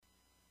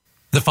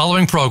The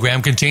following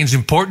program contains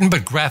important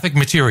but graphic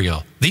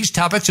material. These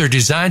topics are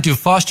designed to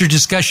foster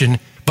discussion,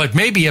 but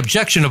may be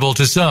objectionable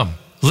to some.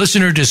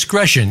 Listener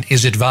discretion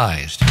is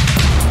advised.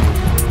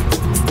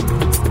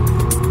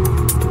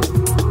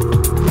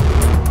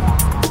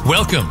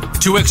 Welcome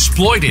to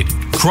Exploited: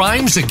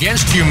 Crimes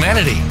Against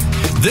Humanity.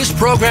 This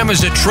program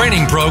is a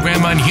training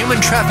program on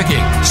human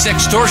trafficking,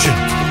 sextortion,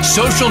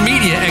 social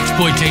media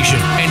exploitation,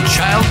 and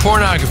child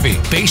pornography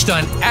based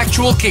on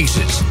actual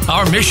cases.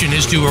 Our mission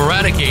is to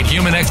eradicate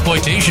human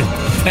exploitation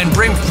and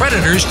bring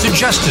predators to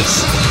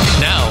justice.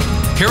 Now,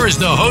 here is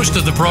the host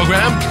of the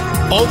program,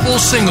 Opal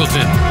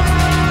Singleton.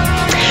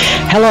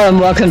 Hello and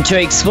welcome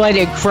to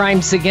Exploited: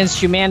 Crimes Against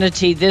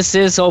Humanity. This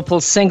is Opal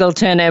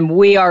Singleton, and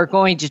we are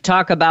going to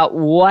talk about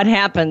what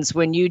happens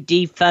when you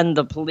defund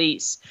the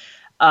police.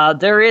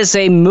 There is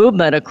a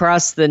movement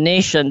across the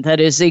nation that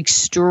is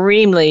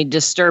extremely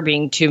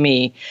disturbing to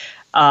me.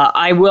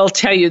 I will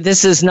tell you,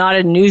 this is not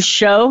a news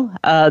show.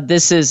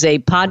 This is a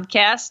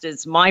podcast.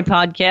 It's my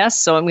podcast,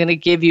 so I'm going to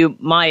give you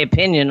my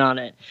opinion on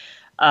it.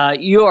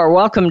 You are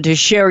welcome to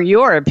share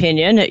your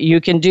opinion. You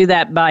can do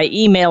that by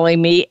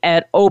emailing me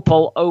at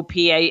opal,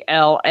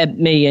 O-P-A-L, at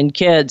Million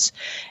Kids,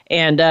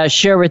 and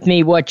share with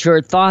me what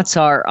your thoughts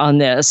are on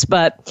this.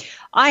 But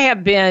I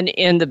have been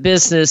in the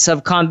business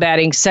of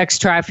combating sex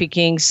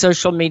trafficking,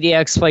 social media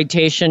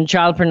exploitation,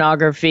 child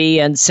pornography,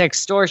 and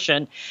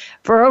sextortion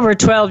for over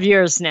 12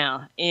 years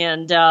now.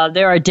 And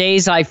there are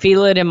days I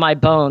feel it in my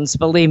bones,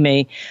 believe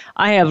me.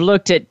 I have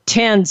looked at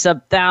tens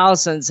of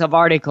thousands of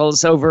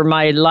articles over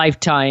my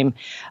lifetime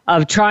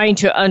of trying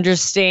to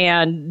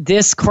understand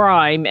this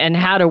crime and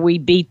how do we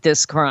beat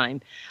this crime.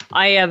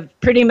 I have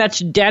pretty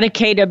much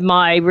dedicated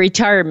my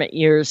retirement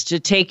years to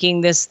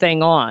taking this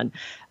thing on.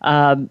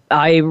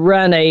 I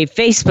run a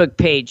Facebook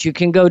page. You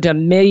can go to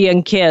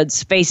Million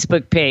Kids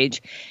Facebook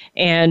page,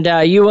 and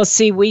you will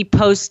see we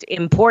post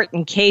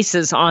important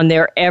cases on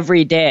there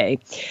every day.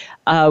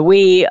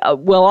 We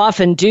will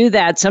often do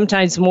that,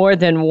 sometimes more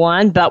than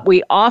one, but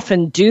we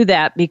often do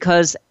that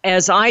because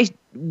as I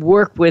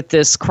work with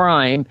this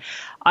crime,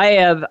 I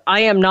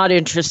am not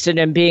interested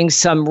in being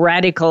some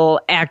radical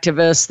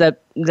activist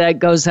that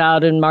goes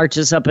out and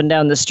marches up and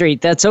down the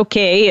street. That's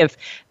okay if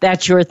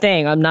that's your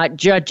thing. I'm not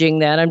judging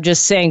that. I'm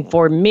just saying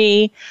for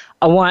me,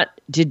 I want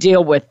to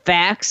deal with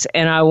facts,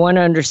 and I want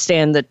to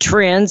understand the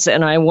trends,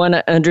 and I want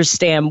to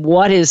understand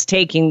what is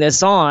taking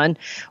this on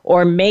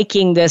or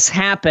making this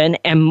happen,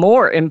 and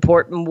more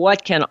important,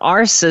 what can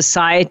our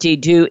society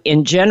do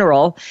in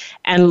general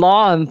and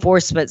law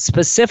enforcement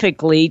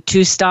specifically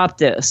to stop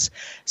this.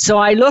 So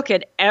I look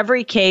at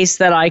every case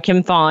that I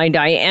can find.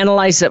 I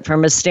analyze it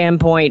from a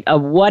standpoint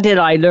of what did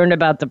I learn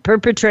about the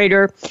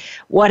perpetrator,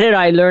 what did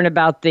I learn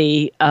about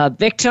the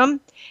victim,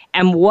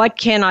 and what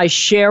can I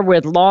share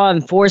with law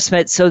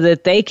enforcement so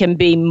that they can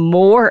be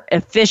more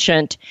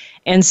efficient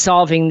in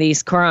solving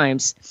these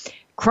crimes.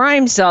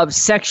 Crimes of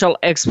sexual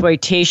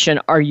exploitation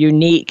are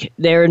unique.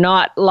 They're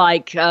not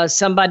like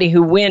somebody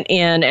who went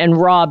in and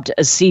robbed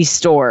a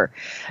C-store.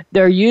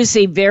 They're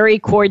usually very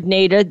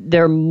coordinated.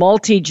 They're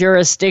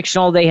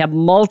multi-jurisdictional. They have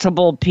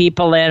multiple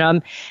people in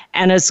them.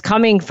 And it's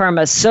coming from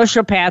a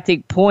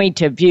sociopathic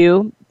point of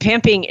view.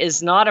 Pimping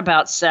is not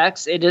about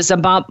sex. It is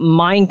about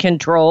mind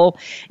control.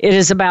 It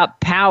is about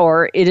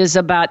power. It is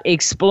about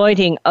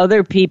exploiting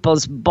other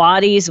people's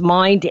bodies,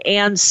 mind,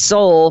 and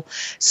soul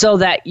so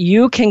that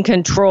you can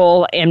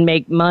control and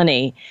make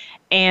money.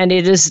 And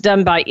it is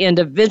done by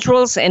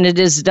individuals, and it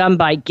is done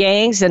by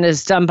gangs, and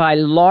it's done by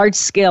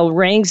large-scale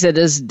rings. It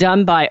is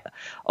done by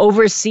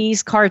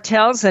overseas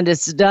cartels, and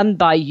it's done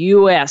by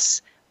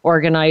U.S.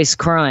 organized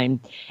crime.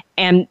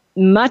 And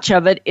much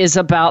of it is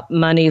about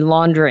money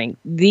laundering.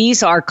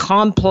 These are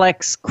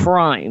complex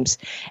crimes,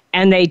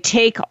 and they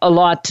take a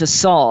lot to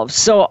solve.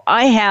 So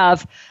I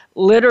have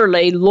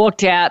literally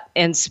looked at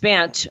and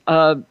spent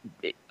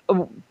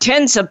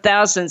tens of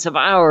thousands of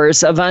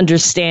hours of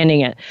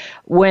understanding it.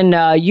 When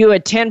you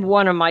attend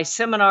one of my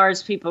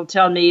seminars, people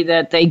tell me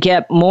that they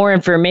get more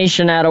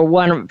information out of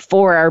 1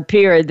 4-hour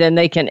period than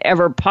they can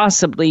ever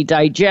possibly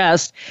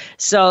digest.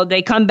 So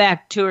they come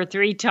back 2 or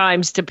 3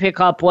 times to pick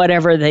up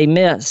whatever they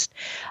missed.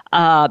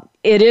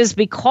 It is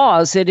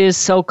because it is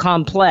so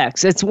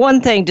complex. It's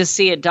one thing to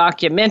see a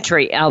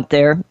documentary out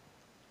there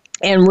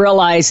and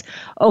realize,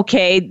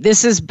 okay,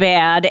 this is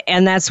bad,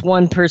 and that's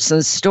one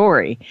person's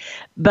story.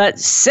 But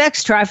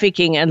sex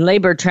trafficking and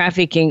labor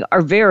trafficking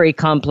are very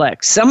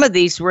complex. Some of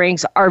these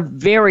rings are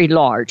very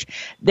large.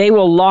 They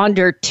will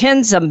launder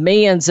tens of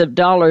millions of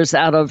dollars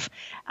out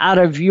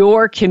of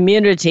your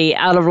community,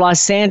 out of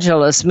Los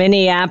Angeles,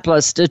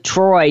 Minneapolis,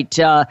 Detroit,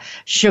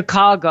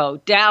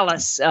 Chicago,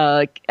 Dallas,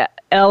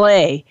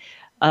 L.A.,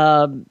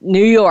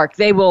 New York,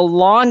 they will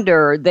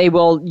launder, they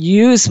will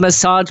use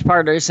massage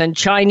parlors and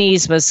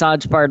Chinese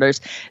massage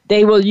parlors.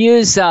 They will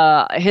use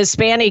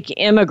Hispanic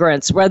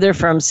immigrants, whether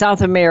from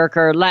South America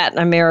or Latin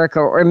America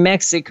or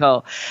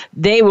Mexico.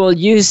 They will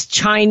use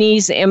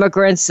Chinese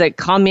immigrants that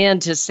come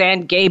into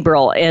San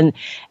Gabriel and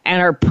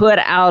are put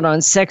out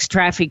on sex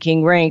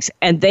trafficking rings,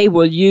 and they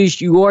will use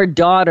your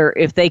daughter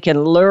if they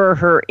can lure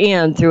her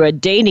in through a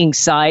dating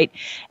site,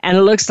 and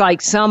it looks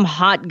like some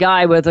hot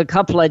guy with a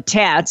couple of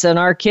tats, and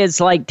our kids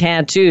like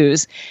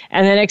tattoos,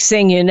 and the next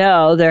thing you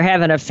know, they're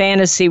having a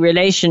fantasy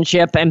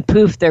relationship, and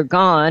poof, they're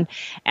gone,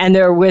 and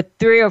they're with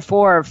 3 or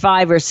 4 or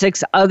 5 or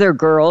 6 other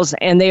girls,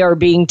 and they are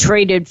being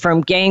traded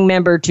from gang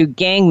member to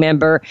gang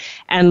member,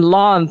 and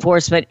law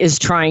enforcement is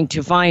trying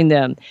to find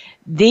them.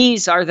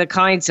 These are the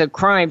kinds of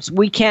crimes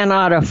we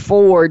cannot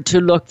afford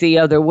to look the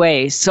other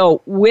way.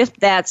 So with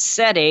that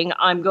setting,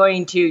 I'm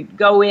going to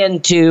go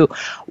into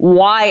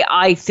why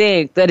I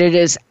think that it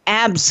is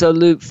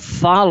absolute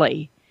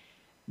folly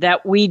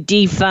that we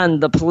defund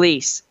the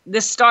police.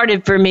 This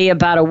started for me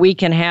about a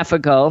week and a half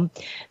ago.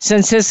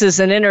 Since this is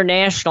an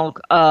international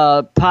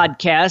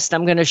podcast,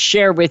 I'm going to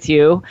share with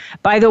you.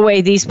 By the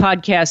way, these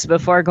podcasts,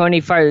 before I go any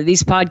further,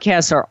 these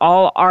podcasts are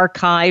all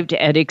archived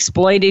at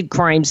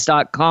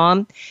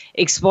exploitedcrimes.com.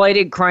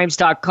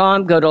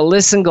 Exploitedcrimes.com. Go to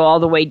listen, go all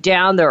the way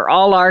down. They're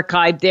all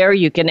archived there.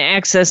 You can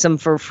access them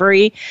for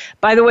free.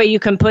 By the way, you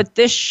can put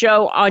this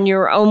show on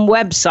your own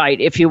website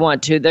if you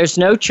want to. There's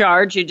no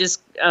charge. You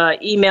just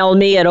email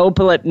me at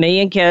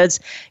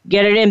opal@MillionKids,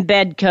 get it in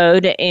embed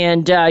code,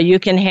 and you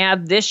can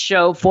have this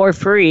show for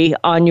free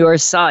on your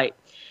site.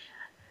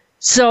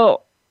 So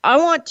I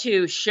want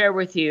to share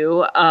with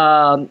you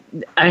a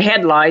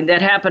headline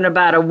that happened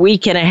about a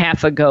week and a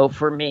half ago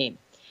for me.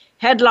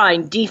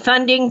 Headline,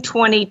 Defunding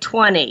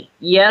 2020.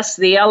 Yes,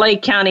 the LA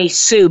County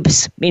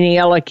SUPS, meaning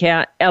LA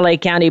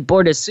County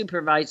Board of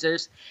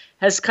Supervisors,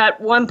 has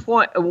cut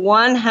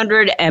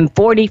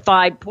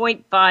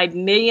 $145.5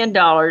 million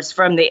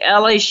from the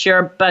LA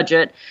Sheriff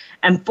budget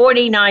and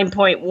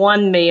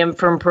 $49.1 million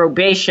from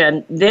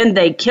probation. Then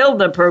they killed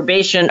the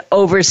Probation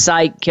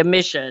Oversight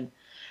Commission.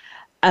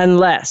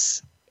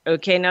 Unless,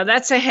 okay, now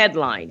that's a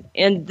headline.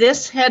 In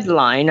this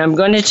headline, I'm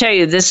going to tell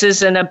you, this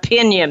is an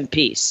opinion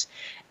piece.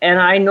 And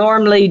I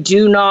normally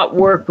do not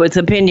work with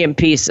opinion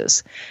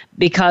pieces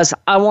because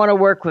I want to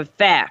work with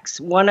facts.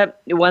 One of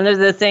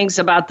the things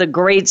about the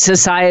great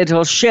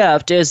societal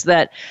shift is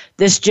that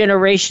this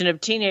generation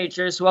of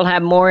teenagers will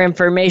have more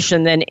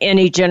information than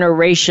any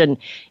generation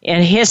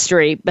in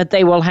history, but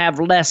they will have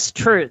less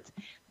truth.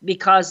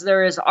 Because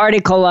there is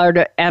article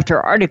after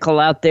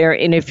article out there,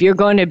 and if you're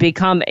going to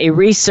become a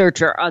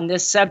researcher on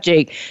this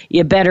subject,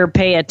 you better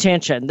pay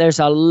attention. There's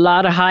a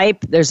lot of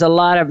hype. There's a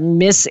lot of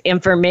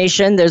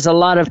misinformation. There's a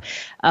lot of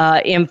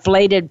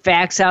inflated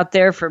facts out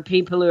there for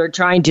people who are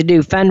trying to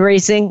do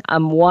fundraising.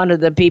 I'm one of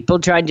the people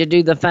trying to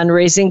do the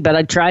fundraising, but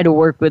I try to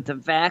work with the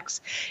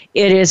facts.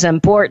 It is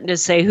important to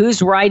say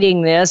who's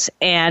writing this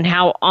and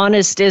how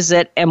honest is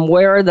it and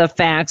where are the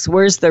facts?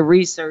 Where's the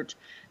research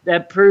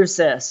that proves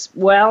this?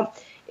 Well,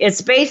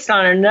 it's based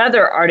on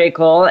another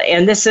article,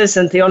 and this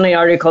isn't the only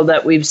article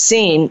that we've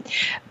seen,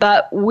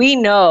 but we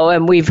know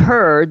and we've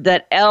heard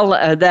that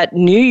that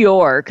New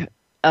York,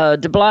 de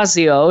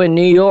Blasio in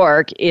New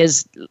York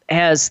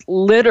has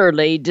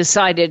literally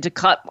decided to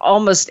cut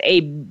almost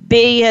 $1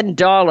 billion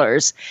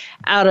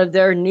out of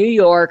their New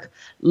York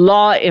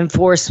law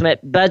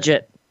enforcement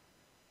budget.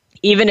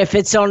 Even if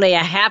it's only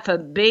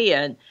 $500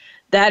 million,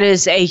 that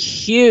is a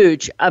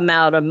huge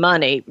amount of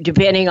money,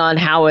 depending on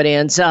how it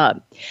ends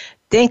up.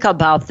 Think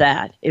about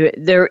that.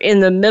 They're in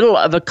the middle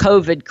of a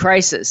COVID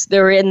crisis.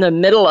 They're in the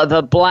middle of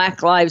a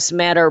Black Lives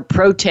Matter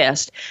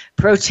protests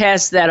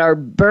that are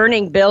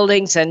burning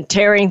buildings and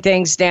tearing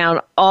things down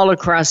all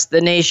across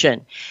the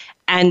nation.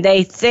 And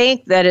they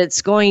think that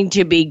it's going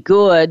to be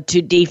good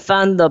to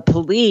defund the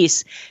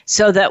police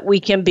so that we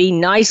can be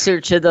nicer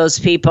to those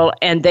people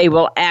and they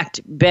will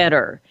act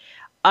better.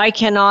 I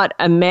cannot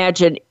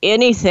imagine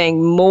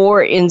anything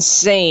more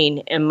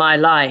insane in my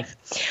life.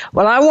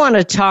 Well, I want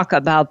to talk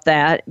about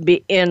that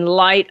in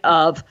light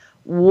of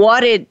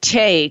what it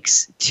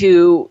takes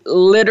to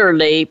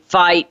literally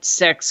fight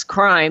sex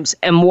crimes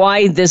and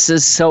why this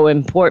is so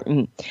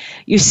important.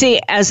 You see,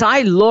 as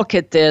I look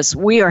at this,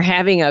 we are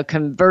having a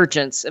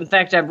convergence. In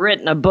fact, I've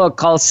written a book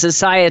called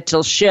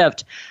Societal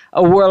Shift,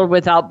 A World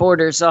Without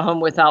Borders, A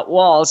Home Without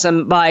Walls.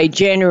 And by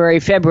January,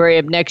 February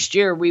of next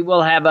year, we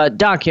will have a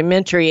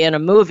documentary and a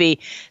movie,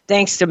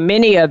 thanks to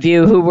many of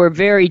you who were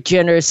very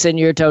generous in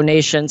your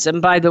donations.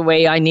 And by the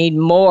way, I need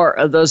more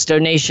of those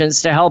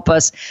donations to help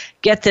us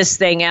get this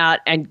thing out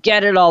and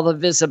get it all the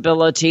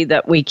visibility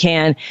that we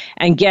can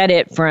and get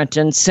it front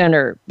and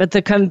center. But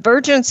the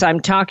convergence I'm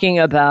talking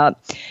about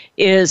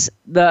is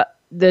the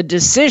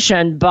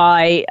decision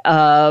by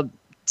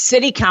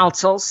city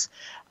councils,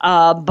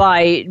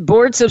 by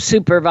boards of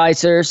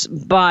supervisors,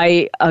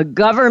 by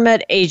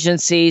government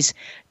agencies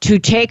to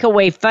take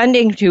away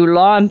funding to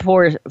law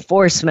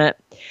enforcement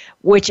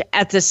which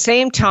at the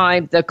same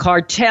time, the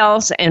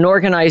cartels and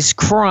organized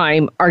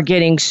crime are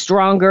getting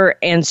stronger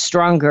and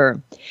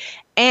stronger.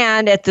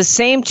 And at the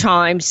same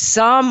time,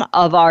 some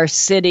of our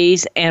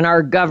cities and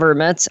our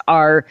governments,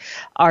 our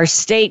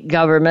state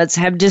governments,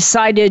 have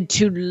decided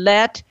to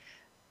let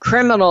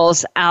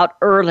criminals out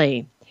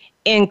early,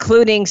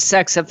 including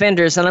sex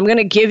offenders. And I'm going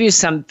to give you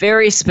some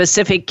very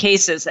specific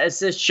cases as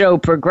this show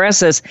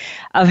progresses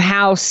of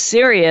how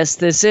serious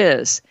this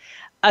is.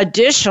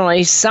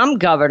 Additionally, some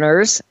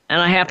governors,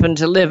 and I happen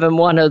to live in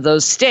one of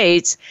those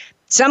states,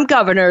 some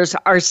governors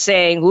are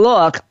saying,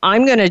 look,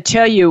 I'm going to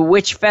tell you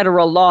which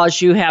federal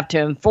laws you have to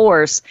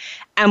enforce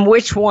and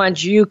which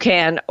ones you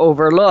can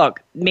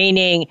overlook,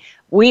 meaning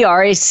we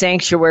are a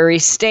sanctuary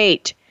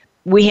state.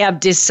 We have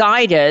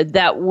decided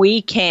that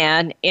we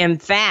can, in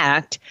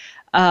fact,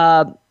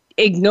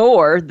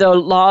 ignore the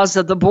laws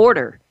of the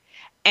border,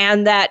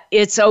 and that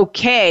it's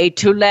okay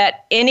to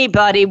let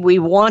anybody we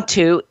want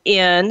to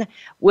in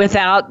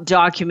without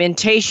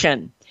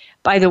documentation.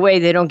 By the way,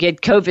 they don't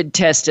get COVID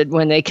tested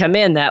when they come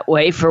in that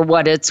way, for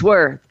what it's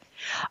worth.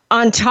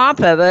 On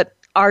top of it,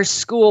 our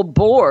school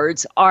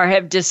boards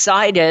have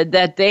decided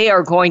that they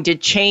are going to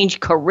change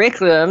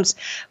curriculums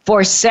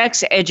for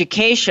sex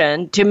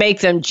education to make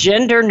them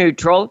gender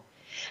neutral,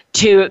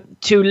 to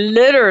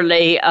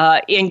literally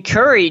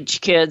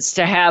encourage kids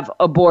to have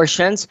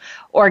abortions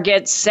or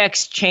get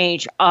sex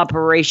change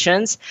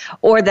operations,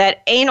 or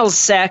that anal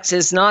sex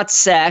is not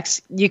sex.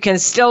 You can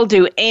still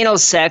do anal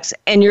sex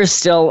and you're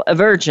still a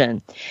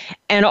virgin.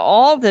 And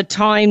all the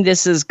time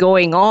this is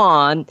going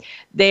on,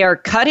 they are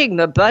cutting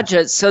the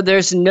budget so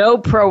there's no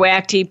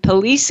proactive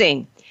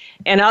policing.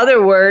 In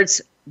other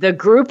words, the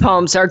group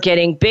homes are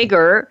getting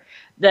bigger.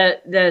 The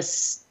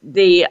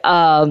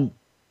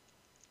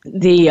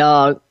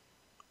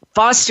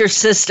foster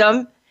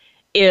system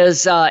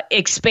is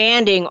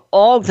expanding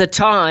all the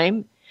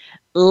time.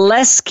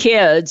 Less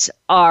kids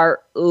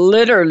are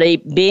literally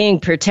being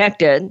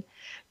protected.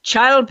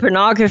 Child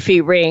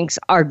pornography rings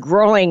are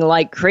growing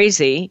like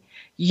crazy.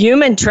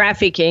 Human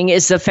trafficking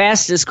is the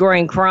fastest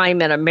growing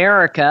crime in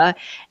America,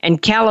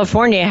 and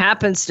California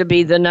happens to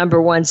be the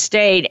number one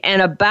state,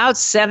 and about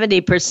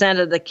 70%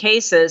 of the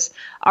cases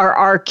are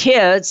our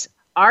kids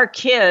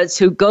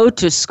who go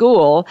to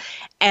school,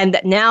 and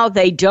now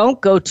they don't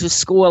go to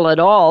school at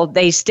all.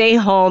 They stay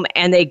home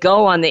and they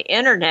go on the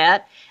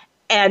internet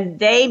and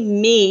they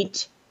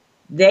meet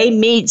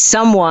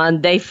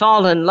someone, they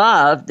fall in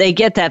love, they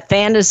get that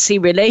fantasy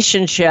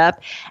relationship,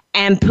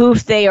 and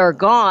poof, they are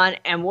gone.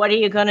 And what are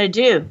you going to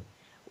do?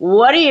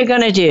 What are you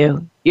going to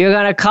do? You're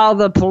going to call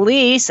the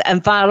police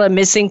and file a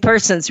missing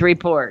persons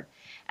report.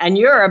 And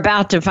you're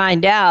about to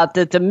find out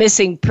that the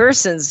Missing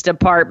Persons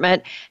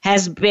Department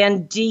has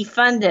been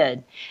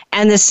defunded,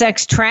 and the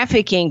Sex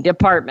Trafficking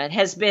Department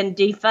has been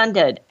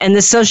defunded, and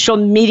the social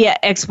media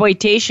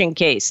exploitation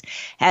cases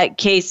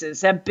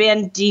have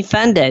been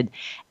defunded.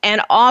 And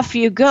off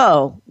you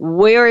go.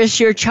 Where is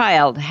your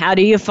child? How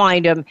do you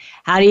find them?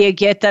 How do you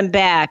get them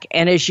back?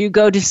 And as you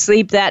go to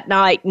sleep that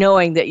night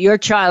knowing that your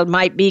child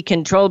might be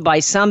controlled by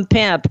some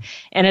pimp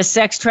in a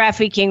sex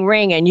trafficking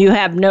ring and you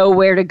have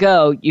nowhere to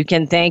go, you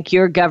can thank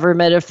your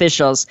government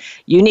officials.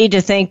 You need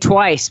to think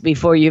twice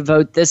before you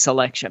vote this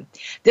election.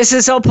 This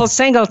is Opal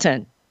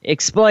Singleton,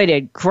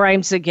 Exploited: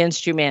 Crimes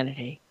Against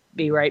Humanity.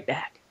 Be right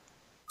back.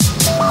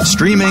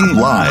 Streaming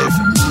live,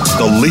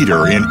 the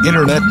leader in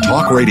Internet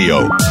talk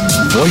radio,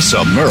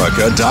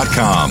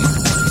 VoiceAmerica.com.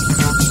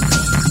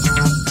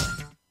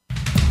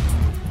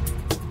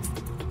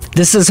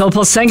 This is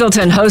Opal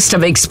Singleton, host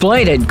of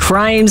Exploited: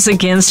 Crimes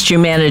Against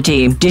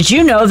Humanity. Did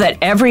you know that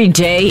every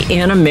day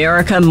in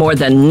America, more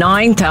than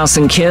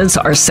 9,000 kids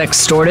are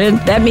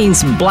sextorted? That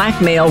means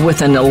blackmail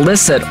with an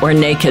illicit or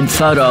naked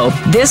photo.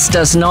 This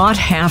does not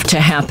have to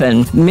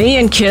happen.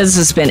 Million Kids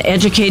has been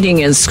educating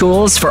in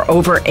schools for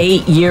over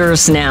 8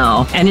 years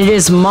now, and it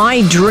is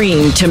my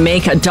dream to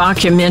make a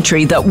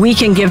documentary that we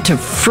can give to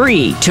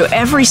free to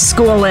every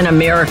school in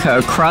America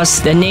across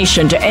the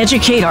nation to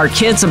educate our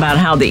kids about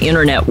how the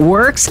internet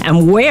works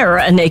and where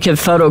a naked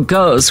photo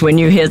goes when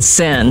you hit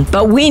send.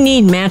 But we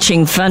need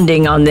matching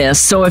funding on this,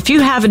 so if you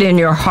have it in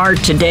your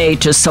heart today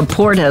to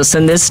support us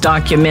in this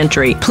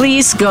documentary,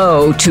 please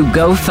go to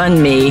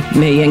GoFundMe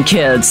Million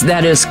Kids.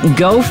 That is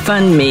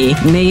GoFundMe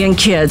Million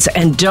Kids,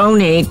 and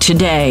donate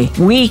today.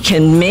 We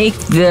can make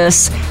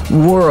this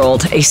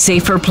world a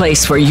safer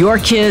place for your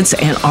kids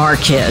and our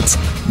kids.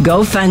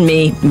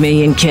 GoFundMe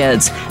Million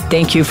Kids.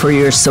 Thank you for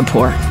your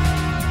support.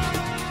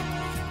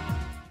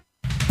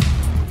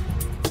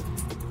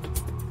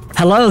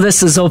 Hello,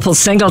 this is Opal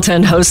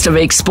Singleton, host of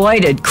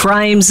Exploited: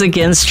 Crimes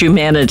Against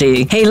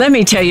Humanity. Hey, let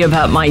me tell you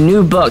about my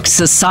new book,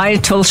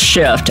 Societal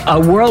Shift: A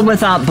World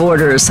Without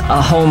Borders,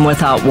 A Home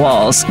Without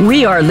Walls.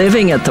 We are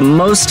living at the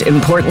most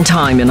important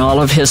time in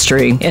all of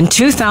history. In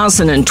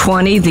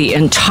 2020, the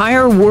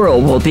entire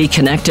world will be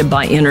connected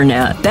by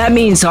internet. That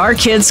means our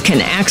kids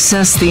can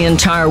access the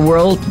entire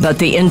world, but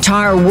the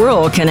entire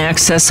world can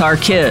access our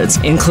kids,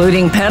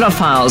 including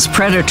pedophiles,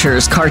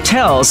 predators,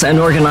 cartels, and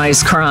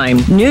organized crime.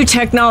 New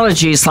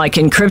technologies like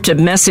like encrypted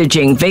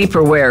messaging,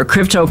 vaporware,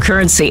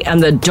 cryptocurrency,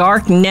 and the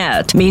dark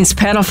net means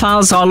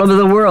pedophiles all over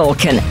the world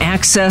can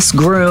access,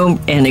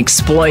 groom, and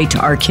exploit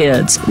our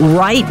kids.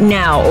 Right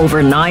now,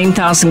 over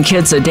 9,000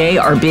 kids a day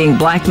are being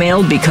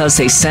blackmailed because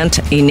they sent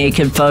a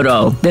naked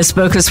photo. This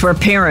book is for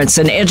parents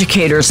and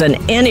educators and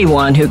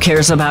anyone who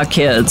cares about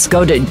kids.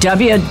 Go to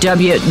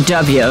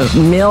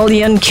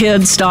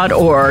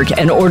www.millionkids.org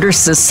and order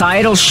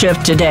Societal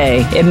Shift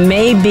today. It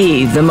may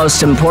be the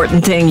most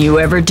important thing you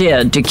ever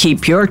did to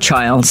keep your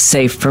child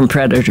safe from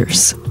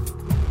predators.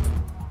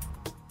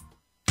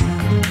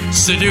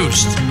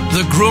 Seduced,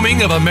 The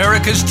Grooming of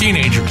America's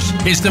Teenagers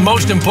is the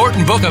most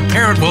important book a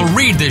parent will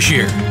read this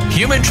year.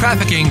 Human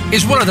trafficking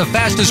is one of the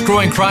fastest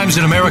growing crimes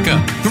in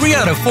America. 3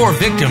 out of 4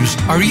 victims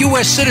are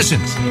U.S.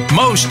 citizens.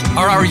 Most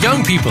are our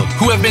young people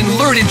who have been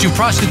lured into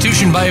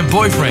prostitution by a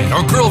boyfriend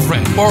or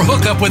girlfriend or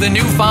hook up with a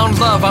newfound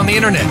love on the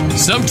internet.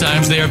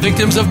 Sometimes they are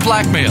victims of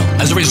blackmail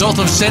as a result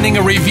of sending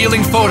a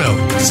revealing photo.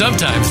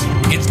 Sometimes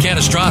it's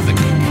catastrophic.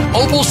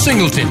 Opal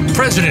Singleton,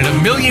 president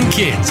of Million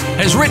Kids,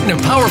 has written a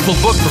powerful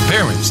book for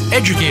parents,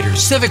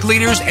 educators, civic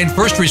leaders, and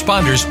first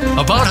responders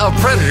about how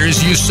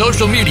predators use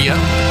social media,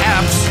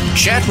 apps,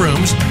 chat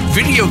rooms,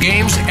 video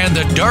games, and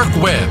the dark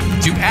web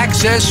to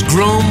access,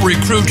 groom,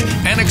 recruit,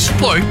 and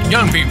exploit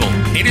young people.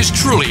 It is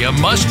truly a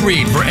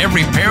must-read for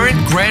every parent,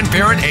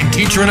 grandparent, and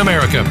teacher in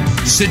America.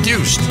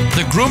 Seduced,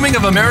 The Grooming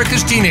of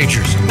America's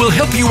Teenagers will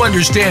help you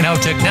understand how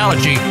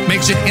technology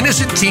makes an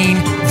innocent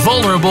teen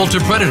vulnerable to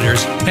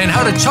predators and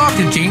how to talk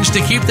to teens to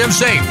keep them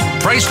safe.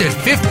 Priced at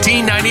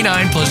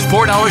 $15.99 plus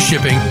 $4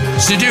 shipping,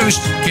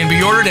 Seduced can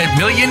be ordered at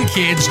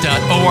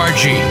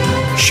millionkids.org.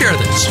 Share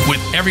this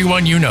with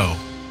everyone you know.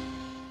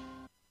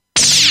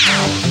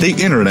 The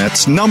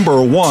Internet's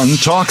 #1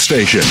 talk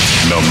station.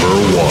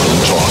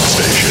 #1 talk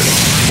station.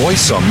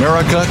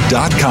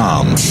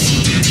 VoiceAmerica.com.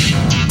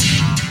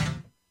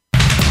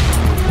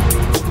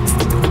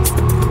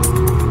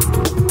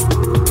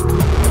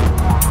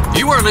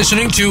 You are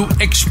listening to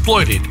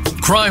Exploited: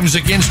 Crimes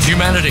Against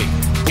Humanity.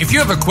 If you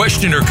have a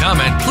question or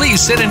comment, please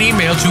send an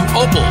email to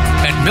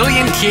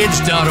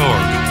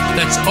opal@millionkids.org.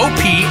 That's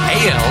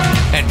OPAL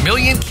at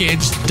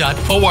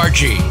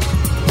millionkids.org.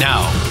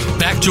 Now,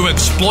 back to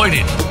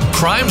Exploited: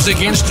 Crimes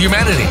Against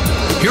Humanity.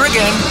 Here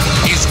again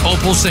is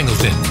Opal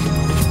Singleton.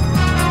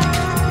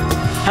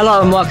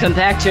 Hello and welcome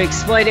back to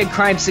Exploited: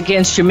 Crimes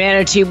Against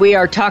Humanity. We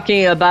are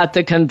talking about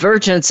the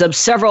convergence of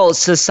several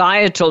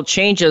societal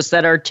changes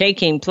that are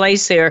taking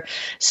place here,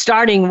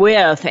 starting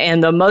with,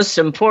 and the most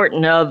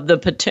important of, the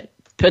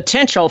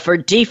potential for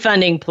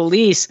defunding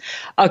police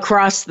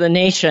across the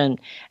nation.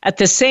 At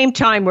the same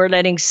time, we're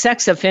letting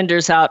sex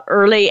offenders out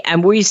early,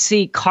 and we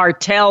see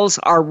cartels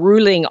are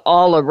ruling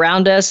all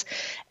around us.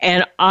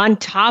 And on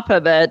top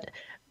of it,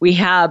 we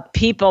have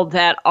people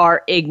that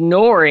are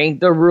ignoring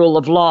the rule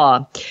of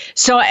law.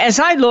 So as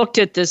I looked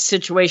at this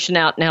situation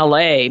out in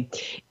LA,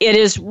 it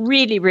is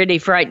really, really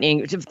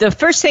frightening. The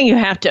first thing you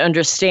have to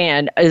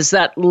understand is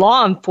that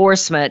law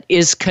enforcement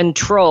is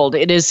controlled.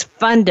 It is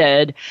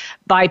funded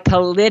by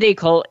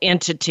political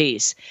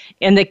entities.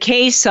 In the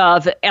case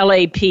of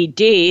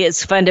LAPD,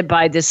 it's funded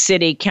by the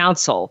city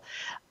council.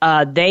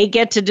 They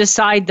get to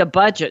decide the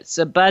budgets.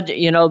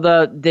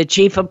 The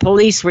chief of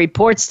police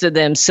reports to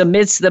them,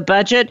 submits the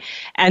budget,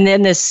 and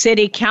then the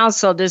city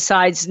council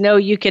decides, no,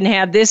 you can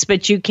have this,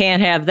 but you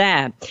can't have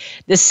that.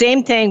 The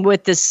same thing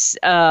with this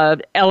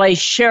LA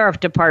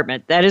Sheriff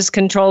Department. That is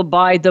controlled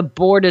by the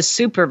Board of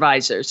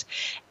Supervisors.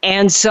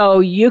 And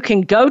so you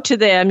can go to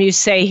them, you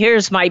say,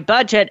 here's my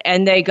budget,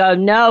 and they go,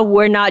 no,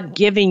 we're not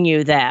giving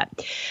you that.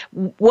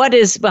 What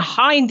is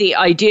behind the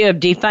idea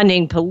of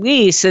defunding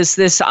police is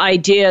this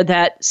idea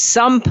that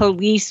some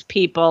police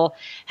people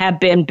have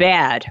been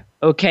bad,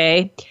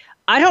 okay?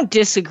 I don't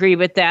disagree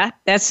with that.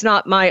 That's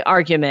not my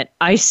argument.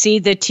 I see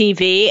the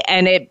TV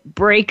and it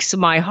breaks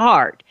my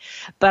heart.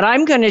 But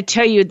I'm going to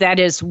tell you that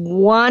is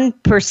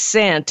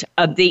 1%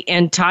 of the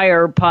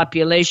entire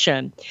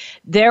population.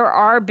 There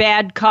are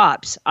bad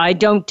cops. I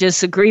don't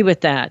disagree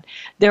with that.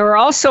 There are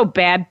also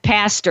bad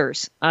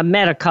pastors. I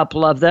met a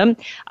couple of them.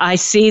 I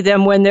see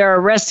them when they're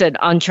arrested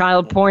on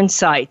child porn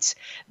sites.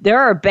 There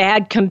are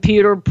bad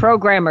computer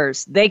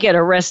programmers. They get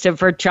arrested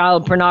for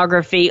child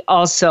pornography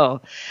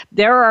also.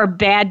 There are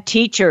bad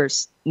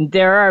teachers.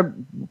 There are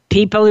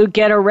people who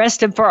get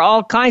arrested for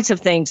all kinds of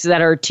things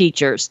that are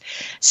teachers.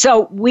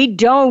 So we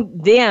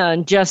don't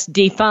then just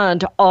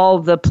defund all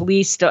the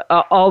police,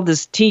 all the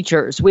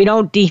teachers. We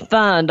don't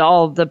defund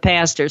all the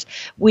pastors.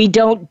 We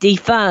don't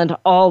defund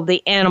all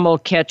the animal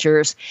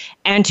catchers.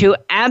 And to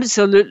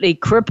absolutely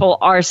cripple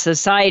our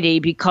society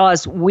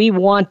because we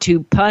want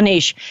to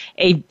punish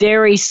a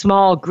very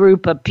small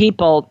group of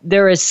people,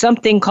 there is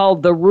something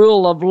called the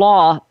rule of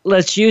law.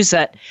 Let's use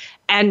it.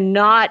 And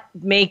not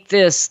make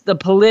this the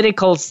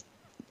political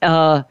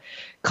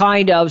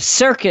kind of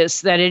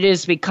circus that it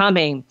is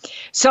becoming.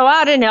 So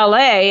out in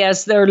LA,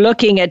 as they're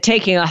looking at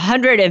taking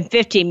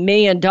 $150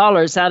 million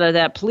out of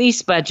that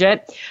police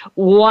budget,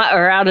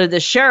 or out of the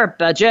sheriff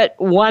budget,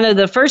 one of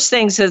the first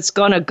things that's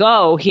going to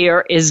go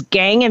here is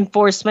gang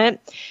enforcement,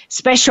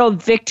 special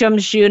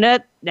victims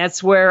unit,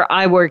 That's where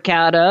I work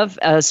out of,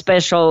 a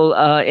Special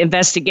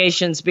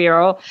Investigations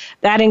Bureau.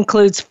 That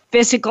includes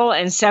physical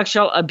and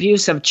sexual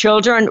abuse of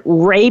children,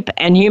 rape,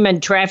 and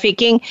human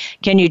trafficking.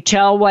 Can you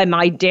tell why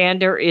my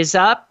dander is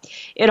up?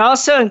 It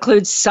also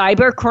includes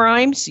cyber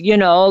crimes,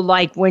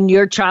 like when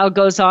your child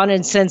goes on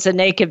and sends a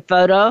naked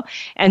photo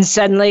and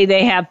suddenly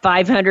they have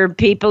 500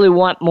 people who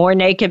want more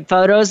naked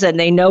photos and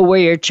they know where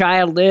your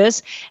child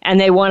is and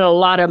they want a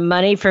lot of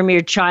money from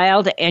your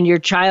child and your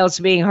child's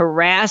being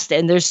harassed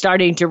and they're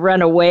starting to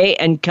run away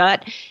and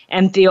cut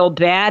and feel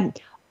bad.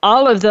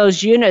 All of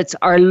those units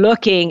are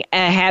looking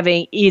at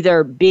having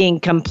either being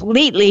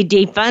completely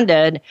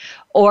defunded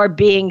or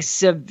being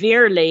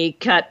severely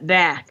cut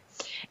back.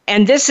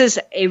 And this is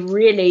a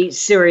really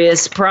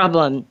serious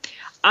problem.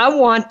 I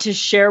want to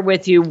share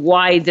with you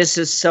why this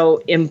is so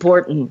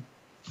important.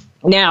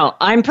 Now,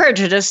 I'm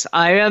prejudiced.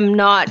 I am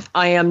not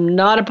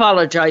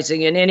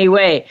apologizing in any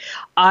way.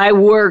 I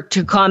work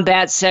to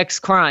combat sex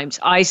crimes.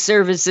 I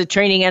serve as the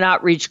training and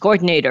outreach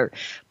coordinator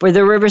for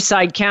the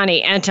Riverside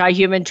County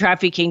Anti-Human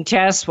Trafficking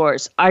Task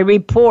Force. I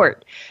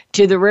report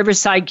to the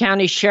Riverside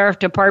County Sheriff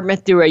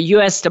Department through a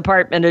U.S.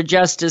 Department of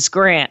Justice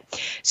grant.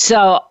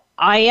 So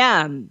I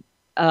am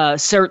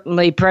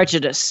certainly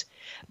prejudiced,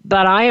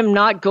 but I am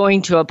not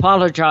going to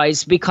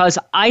apologize because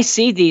I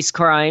see these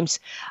crimes.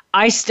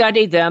 I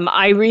study them,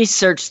 I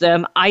research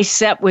them, I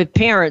sit with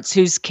parents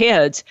whose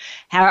kids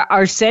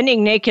are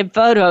sending naked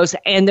photos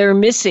and they're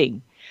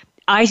missing.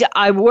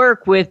 I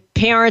work with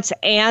parents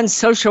and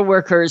social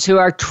workers who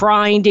are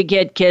trying to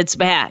get kids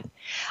back.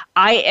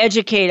 I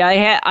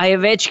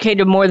have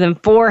educated more than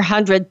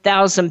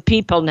 400,000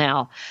 people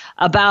now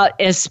about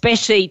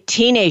especially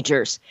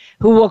teenagers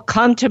who will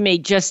come to me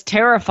just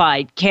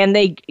terrified. Can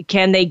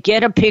they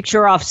get a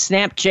picture off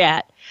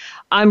Snapchat?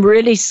 I'm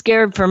really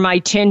scared for my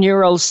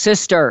 10-year-old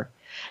sister.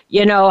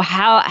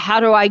 How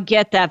do I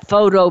get that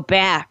photo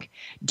back?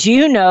 Do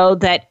you know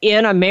that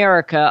in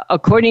America,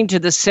 according to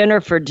the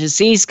Center for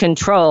Disease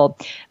Control,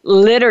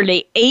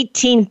 literally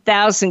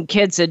 18,000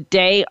 kids a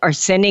day are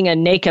sending a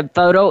naked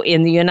photo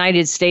in the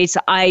United States?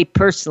 I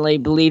personally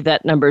believe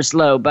that number is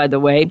low, by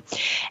the way.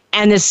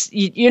 And this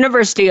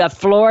University of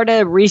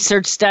Florida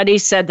research study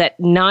said that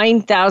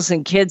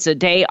 9,000 kids a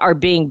day are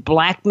being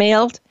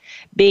blackmailed.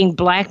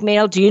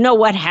 Do you know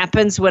what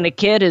happens when a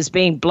kid is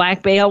being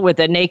blackmailed with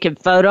a naked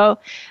photo?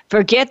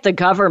 Forget the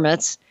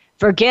governments.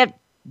 Forget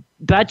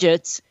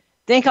budgets.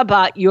 Think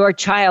about your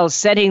child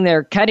sitting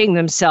there cutting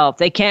themselves.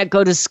 They can't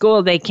go to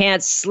school. They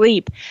can't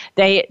sleep.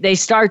 They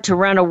start to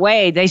run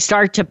away. They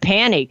start to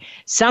panic.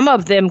 Some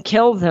of them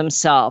kill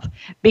themselves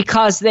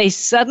because they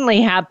suddenly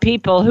have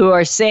people who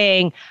are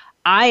saying,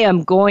 I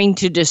am going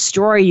to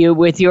destroy you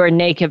with your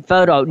naked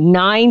photo.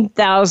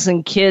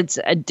 9,000 kids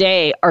a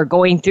day are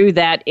going through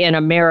that in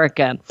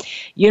America.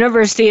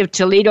 University of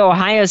Toledo,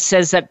 Ohio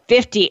says that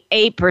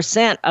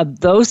 58% of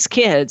those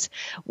kids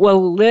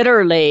will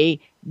literally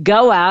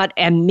go out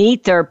and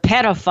meet their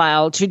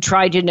pedophile to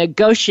try to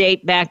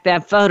negotiate back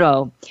that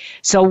photo.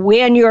 So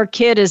when your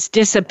kid is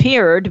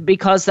disappeared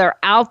because they're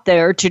out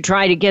there to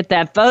try to get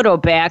that photo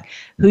back,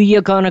 who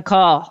you going to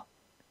call?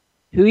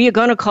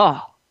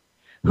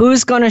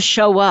 Who's going to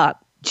show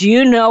up? Do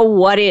you know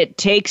what it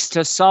takes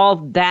to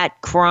solve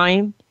that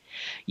crime?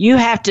 You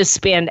have to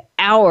spend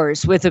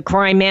hours with a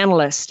crime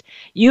analyst.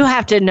 You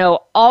have to know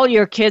all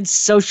your kids'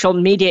 social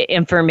media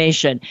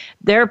information,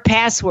 their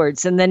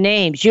passwords and the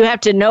names. You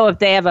have to know if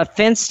they have a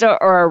Finsta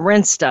or a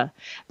Rinsta.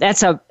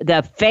 That's a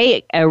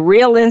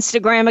real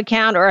Instagram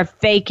account or a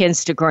fake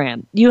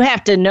Instagram. You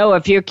have to know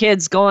if your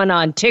kid's going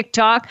on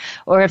TikTok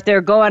or if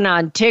they're going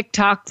on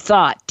TikTok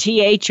Thought,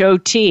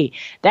 THOT.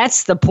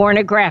 That's the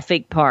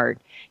pornographic part.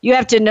 You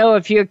have to know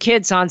if your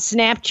kid's on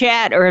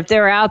Snapchat or if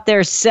they're out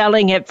there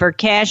selling it for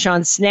cash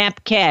on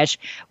Snap Cash,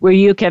 where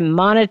you can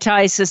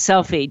monetize a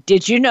selfie.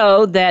 Did you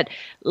know that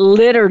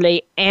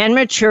literally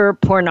amateur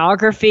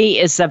pornography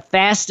is the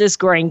fastest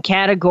growing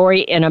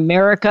category in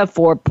America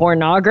for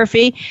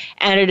pornography?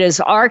 And it is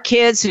our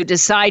kids who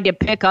decide to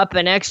pick up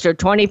an extra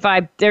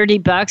 $25,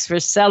 $30 for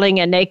selling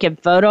a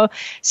naked photo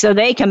so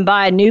they can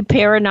buy a new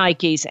pair of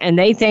Nikes, and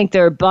they think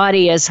their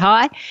body is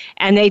hot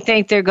and they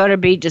think they're going to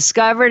be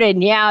discovered.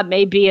 And yeah, it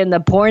may be in the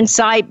porn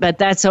site, but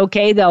that's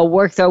okay. They'll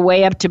work their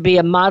way up to be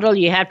a model.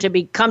 You have to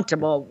be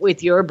comfortable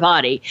with your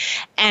body.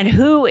 And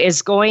who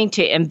is going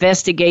to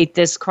investigate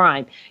this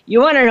crime? You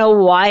want to know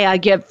why I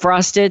get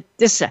frosted?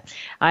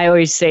 I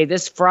always say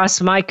this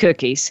frosts my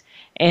cookies,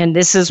 and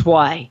this is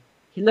why.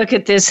 Look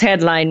at this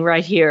headline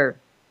right here.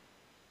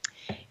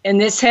 In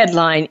this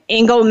headline,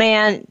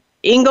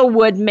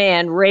 Inglewood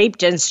man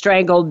raped and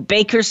strangled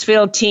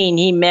Bakersfield teen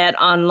he met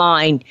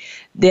online,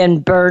 then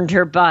burned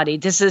her body.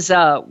 This is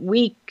a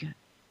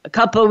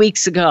couple of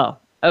weeks ago,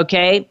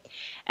 okay?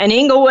 An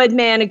Inglewood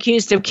man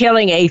accused of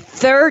killing a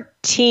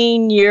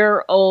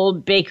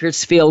 13-year-old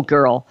Bakersfield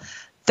girl.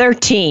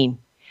 13.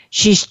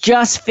 She's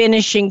just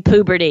finishing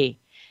puberty.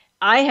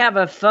 I have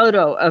a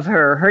photo of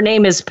her. Her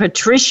name is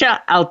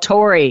Patricia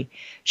Altori.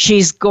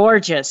 She's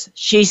gorgeous.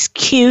 She's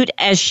cute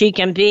as she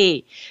can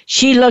be.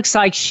 She looks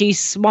like she's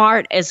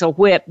smart as a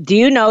whip. Do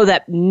you know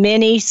that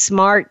many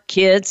smart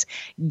kids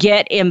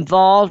get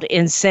involved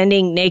in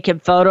sending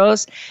naked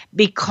photos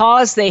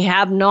because they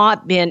have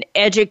not been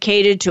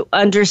educated to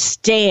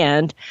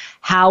understand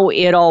how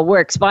it all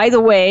works? By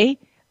the way,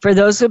 for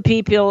those of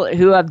people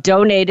who have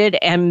donated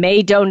and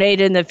may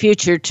donate in the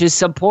future to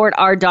support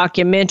our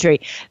documentary,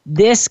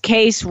 this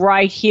case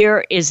right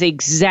here is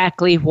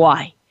exactly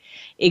why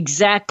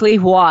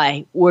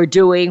we're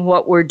doing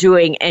what we're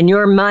doing, and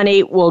your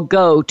money will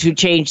go to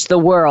change the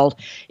world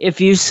if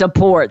you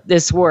support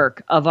this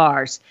work of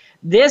ours.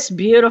 This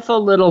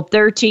beautiful little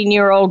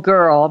 13-year-old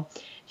girl,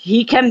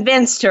 he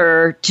convinced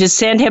her to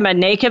send him a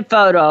naked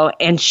photo,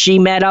 and she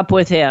met up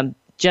with him.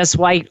 Just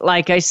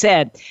like I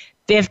said,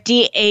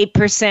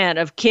 58%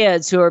 of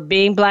kids who are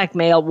being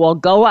blackmailed will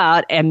go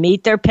out and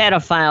meet their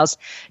pedophiles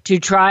to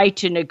try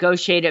to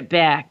negotiate it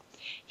back.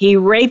 He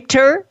raped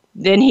her.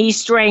 Then he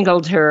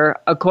strangled her,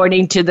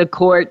 according to the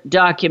court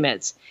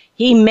documents.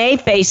 He may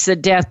face the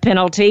death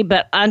penalty,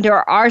 but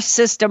under our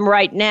system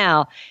right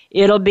now,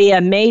 it'll be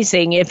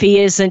amazing if he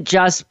isn't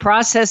just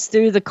processed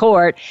through the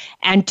court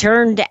and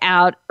turned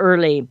out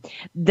early.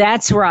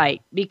 That's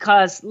right,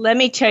 because let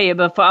me tell you,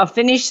 before I'll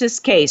finish this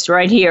case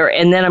right here,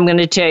 and then I'm going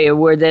to tell you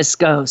where this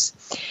goes.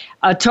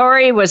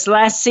 Altori was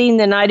last seen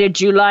the night of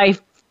July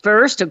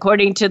 1st,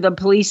 according to the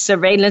police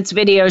surveillance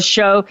videos,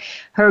 show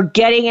her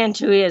getting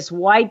into his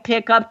white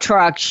pickup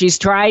truck. She's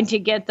trying to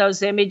get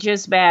those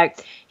images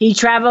back. He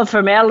traveled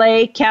from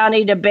L.A.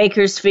 County to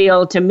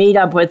Bakersfield to meet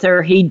up with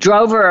her. He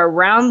drove her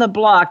around the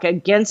block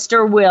against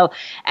her will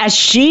as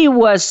she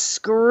was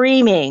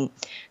screaming.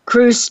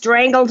 Cruz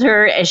strangled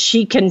her as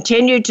she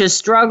continued to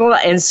struggle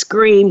and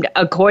screamed,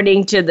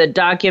 according to the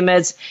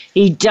documents.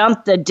 He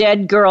dumped the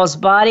dead girl's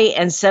body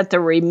and set the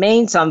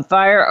remains on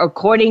fire,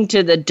 according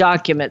to the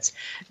documents.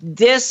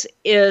 This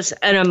is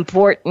an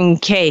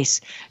important case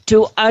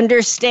to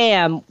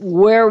understand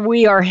where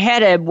we are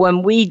headed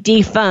when we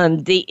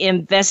defund the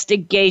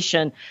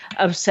investigation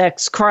of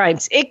sex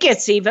crimes. It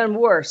gets even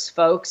worse,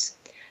 folks.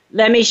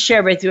 Let me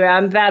share with you.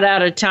 I'm about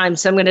out of time,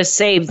 so I'm going to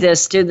save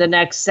this to the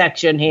next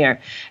section here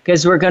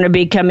because we're going to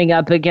be coming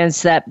up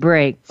against that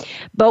break.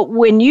 But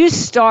when you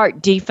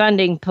start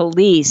defunding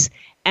police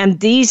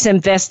and these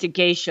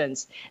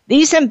investigations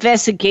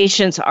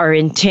are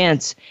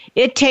intense.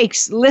 It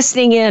takes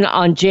listening in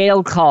on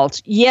jail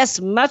calls. Yes,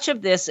 much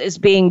of this is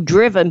being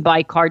driven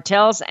by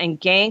cartels and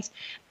gangs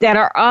that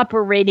are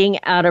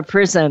operating out of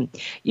prison.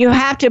 You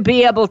have to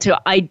be able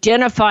to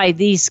identify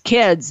these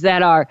kids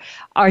that are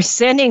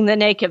sending the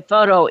naked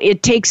photo.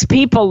 It takes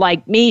people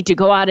like me to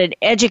go out and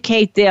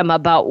educate them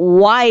about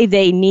why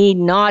they need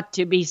not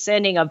to be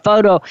sending a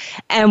photo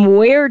and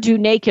where do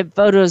naked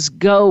photos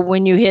go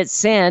when you hit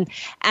send,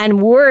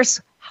 and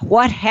worse,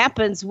 what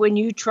happens when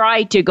you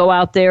try to go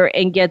out there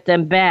and get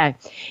them back.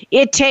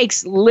 It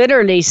takes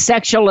literally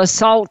sexual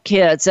assault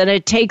kits, and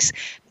it takes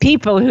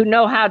people who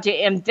know how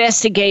to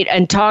investigate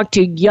and talk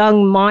to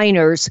young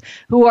minors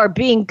who are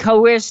being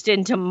coerced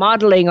into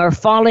modeling or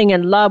falling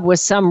in love with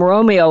some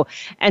Romeo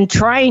and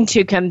trying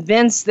to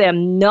convince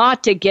them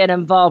not to get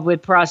involved with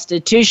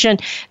prostitution,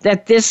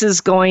 that this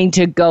is going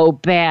to go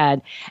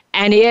bad.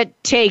 And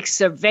it takes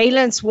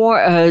surveillance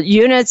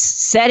units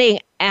setting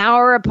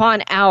hour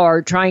upon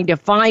hour trying to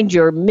find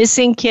your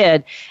missing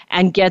kid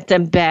and get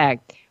them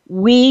back.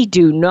 We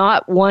do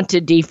not want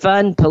to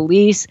defund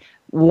police.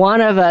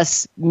 One of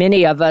us,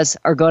 many of us,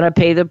 are going to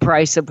pay the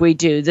price if we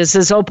do. This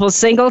is Opal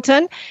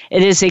Singleton.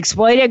 It is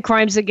Exploited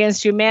Crimes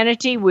Against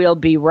Humanity. We'll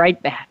be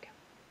right back.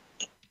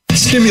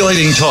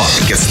 Stimulating talk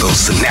gets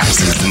those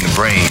synapses in the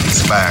brain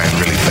firing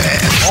really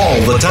fast.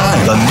 All the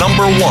time. The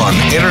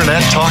 #1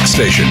 internet talk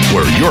station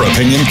where your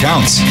opinion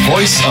counts.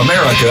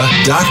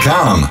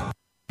 VoiceAmerica.com.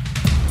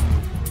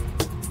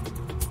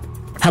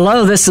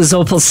 Hello, this is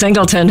Opal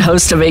Singleton,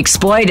 host of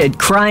Exploited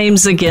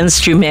Crimes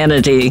Against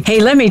Humanity. Hey,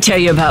 let me tell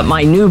you about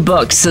my new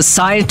book,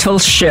 Societal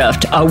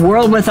Shift, A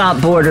World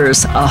Without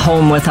Borders, A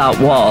Home Without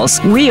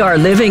Walls. We are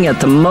living at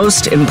the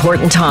most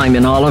important time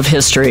in all of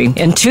history.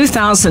 In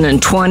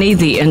 2020,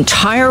 the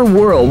entire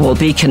world will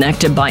be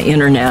connected by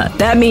internet.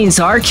 That means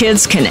our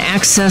kids can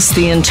access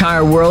the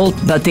entire world,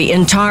 but the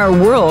entire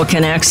world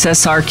can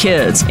access our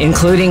kids,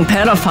 including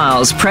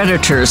pedophiles,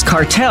 predators,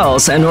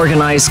 cartels, and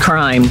organized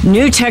crime.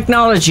 New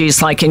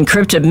technologies like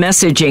encrypted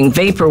messaging,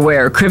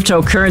 vaporware,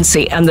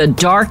 cryptocurrency, and the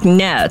dark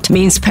net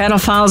means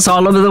pedophiles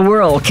all over the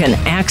world can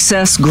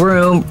access,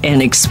 groom,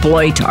 and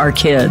exploit our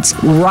kids.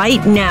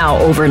 Right now,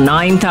 over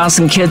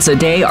 9,000 kids a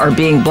day are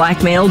being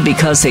blackmailed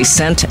because they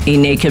sent a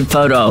naked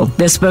photo.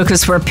 This book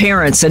is for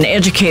parents and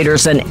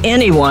educators and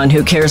anyone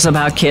who cares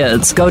about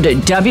kids. Go to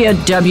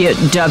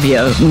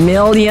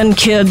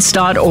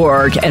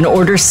www.millionkids.org and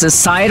order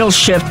Societal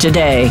Shift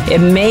today.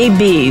 It may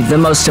be the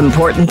most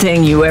important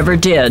thing you ever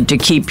did to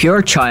keep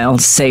your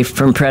child safe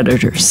from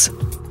predators.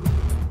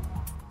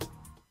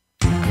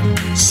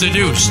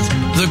 Seduced,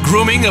 The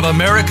Grooming of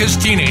America's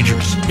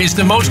Teenagers is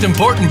the most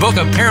important book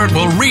a parent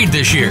will read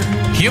this year.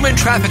 Human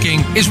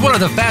trafficking is one of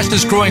the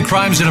fastest growing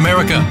crimes in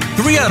America.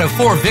 3 out of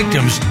 4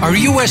 victims are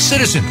U.S.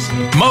 citizens.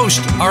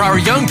 Most are our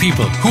young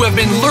people who have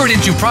been lured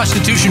into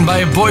prostitution by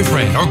a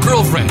boyfriend or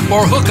girlfriend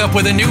or hook up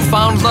with a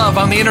newfound love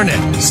on the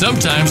internet.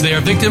 Sometimes they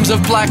are victims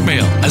of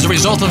blackmail as a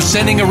result of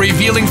sending a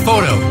revealing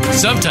photo.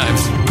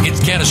 Sometimes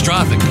it's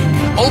catastrophic.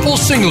 Opal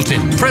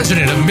Singleton,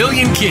 president of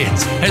Million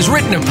Kids, has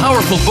written a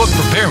powerful book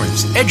for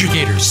parents,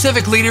 educators,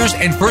 civic leaders,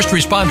 and first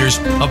responders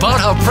about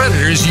how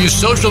predators use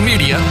social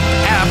media,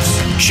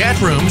 apps,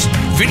 chat rooms,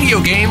 video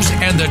games,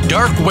 and the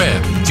dark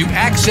web to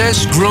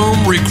access,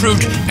 groom,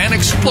 recruit, and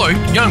exploit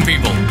young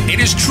people. It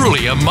is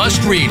truly a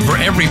must-read for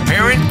every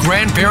parent,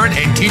 grandparent,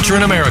 and teacher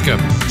in America.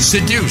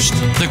 Seduced,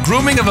 The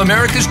Grooming of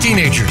America's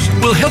Teenagers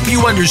will help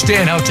you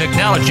understand how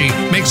technology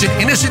makes an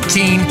innocent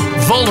teen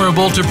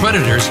vulnerable to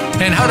predators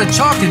and how to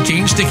talk to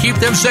teens to keep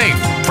them safe.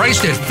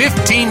 Priced at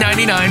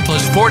 $15.99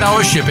 plus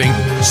 $4 shipping,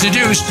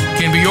 Seduced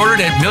can be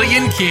ordered at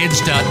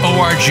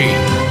millionkids.org.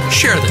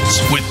 Share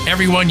this with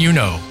everyone you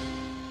know.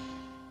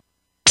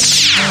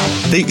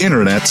 The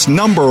Internet's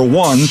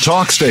 #1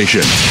 talk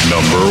station.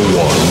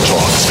 #1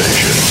 talk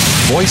station.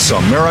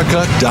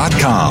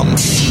 VoiceAmerica.com.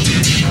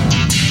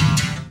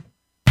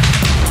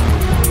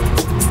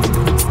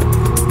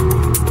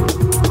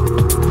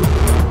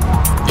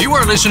 You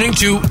are listening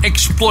to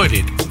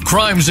Exploited,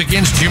 Crimes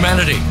Against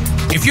Humanity.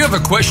 If you have a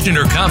question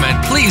or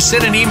comment, please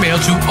send an email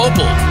to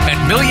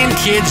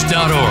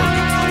opal@millionkids.org.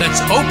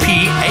 That's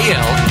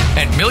OPAL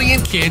at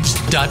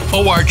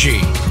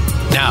millionkids.org.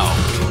 Now,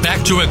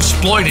 back to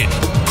Exploited,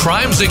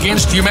 Crimes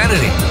Against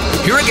Humanity.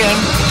 Here again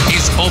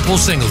is Opal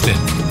Singleton.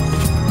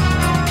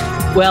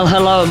 Well,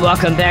 hello and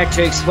welcome back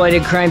to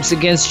Exploited Crimes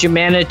Against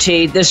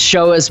Humanity. This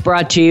show is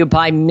brought to you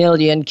by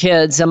Million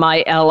Kids,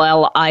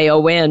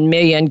 MILLION,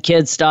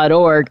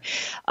 millionkids.org.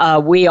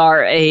 We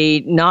are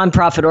a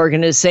nonprofit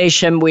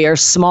organization. We are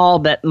small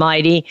but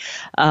mighty.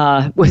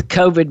 With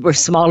COVID, we're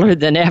smaller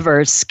than ever.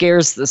 It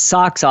scares the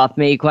socks off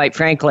me, quite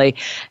frankly.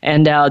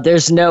 And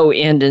there's no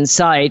end in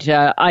sight.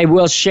 I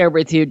will share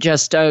with you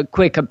just a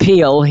quick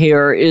appeal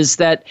here is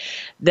that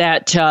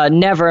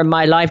never in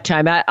my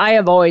lifetime, I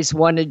have always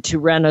wanted to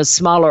run a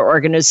smaller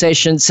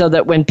organization so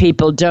that when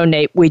people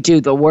donate, we do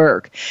the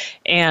work.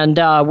 And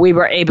we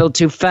were able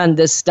to fund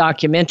this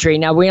documentary.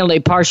 Now, we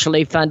only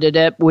partially funded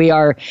it. We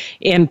are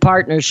in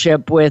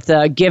partnership with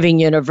Giving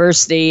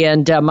University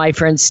and my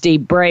friend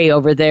Steve Bray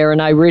over there,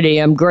 and I really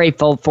am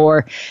grateful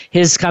for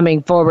his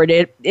coming forward.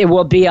 It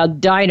will be a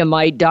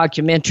dynamite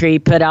documentary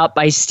put out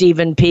by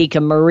Stephen Peak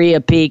and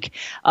Maria Peak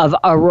of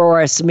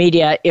Auroras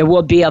Media. It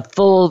will be a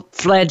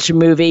full-fledged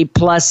movie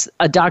plus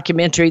a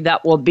documentary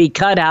that will be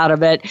cut out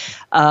of it,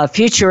 a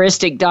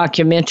futuristic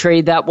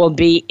documentary that will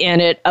be in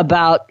it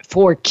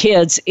for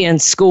kids in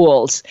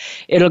schools.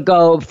 It'll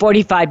go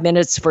 45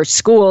 minutes for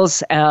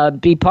schools,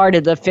 be part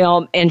of the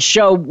film, and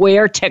show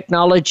where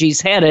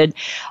technology's headed,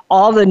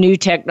 all the new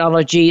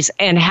technologies,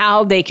 and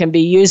how they can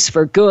be used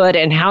for good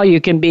and how you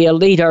can be a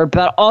leader,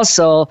 but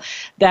also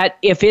that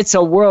if it's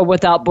a world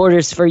without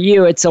borders for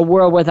you, it's a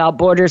world without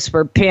borders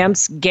for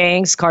pimps,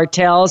 gangs,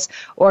 cartels,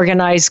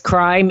 organized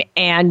crime,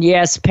 and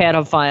yes,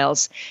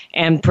 pedophiles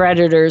and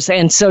predators.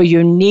 And so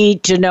you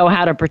need to know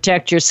how to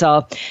protect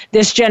yourself.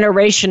 This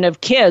generation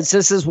of kids,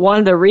 this is one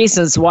of the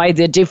reasons why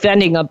the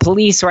defending of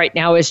police right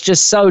now is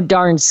just so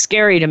darn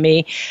scary to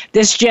me.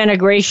 This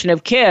generation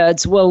of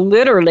kids will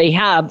literally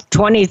have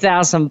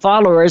 20,000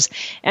 followers,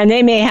 and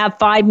they may have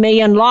 5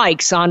 million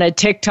likes on a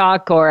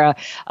TikTok or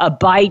a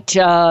Byte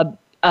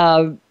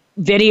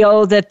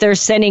video that they're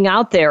sending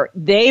out there.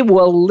 They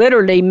will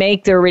literally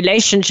make their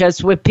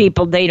relationships with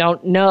people they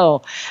don't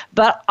know.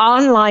 But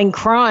online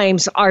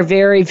crimes are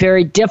very,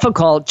 very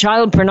difficult.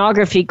 Child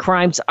pornography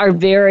crimes are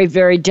very,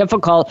 very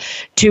difficult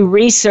to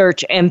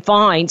research and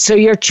find. So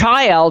your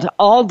child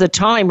all the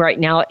time right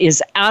now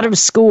is out of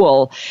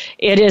school.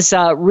 It is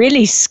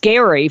really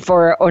scary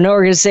for an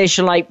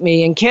organization like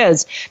Million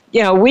Kids.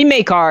 You know, we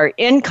make our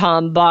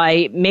income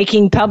by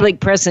making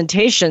public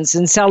presentations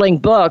and selling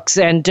books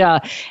and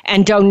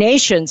donations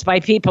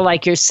by people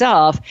like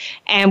yourself.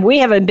 And we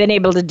haven't been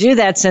able to do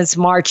that since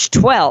March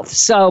 12th.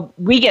 So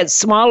we get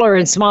smaller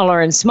and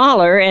smaller and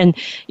smaller. And,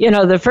 you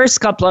know, the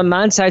first couple of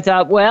months, I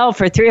thought, well,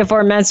 for 3 or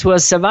 4 months, we'll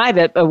survive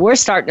it. But we're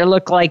starting to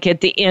look like at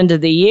the end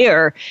of the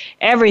year,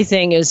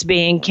 everything is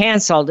being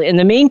canceled. In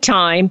the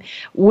meantime,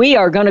 we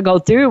are going to go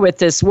through with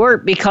this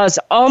work because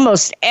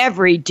almost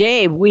every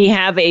day we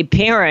have a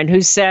parent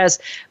who says,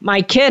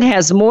 my kid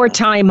has more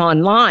time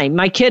online.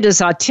 My kid is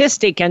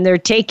autistic and they're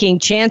taking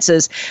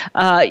chances.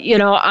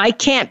 I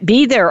can't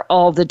be there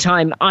all the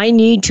time. I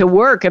need to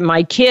work, and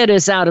my kid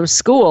is out of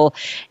school,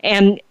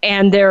 and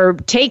they're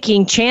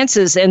taking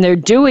chances, and they're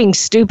doing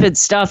stupid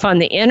stuff on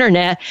the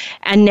internet,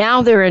 and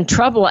now they're in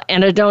trouble,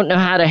 and I don't know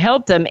how to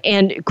help them.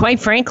 And quite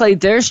frankly,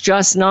 there's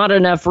just not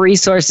enough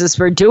resources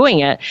for doing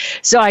it.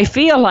 So I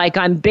feel like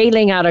I'm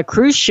bailing out a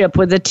cruise ship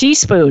with a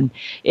teaspoon.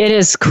 It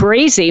is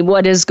crazy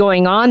what is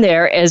going on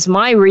there as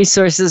my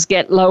resources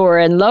get lower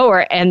and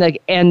lower, and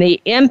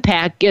the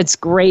impact gets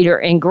greater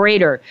and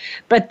greater.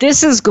 But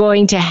this is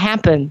going to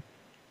happen.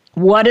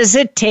 What does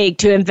it take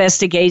to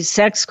investigate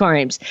sex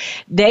crimes?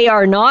 They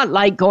are not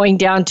like going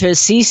down to a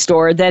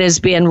C-store that is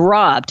being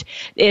robbed.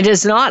 It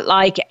is not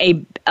like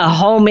a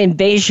home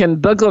invasion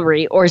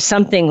burglary or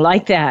something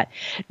like that.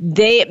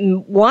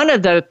 One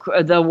of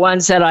the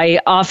ones that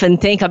I often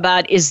think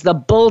about is the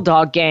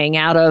Bulldog Gang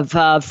out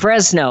of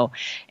Fresno.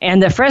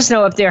 And the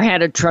Fresno up there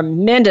had a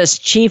tremendous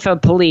chief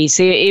of police.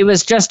 He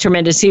was just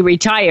tremendous. He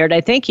retired.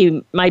 I think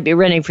he might be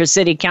running for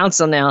city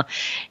council now.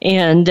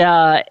 And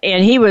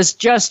he was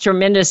just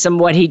tremendous in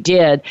what he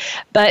did.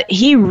 But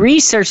he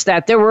researched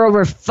that. There were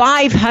over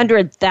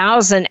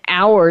 500,000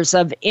 hours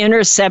of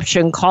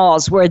interception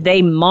calls where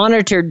they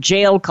monitored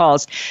jail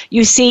calls.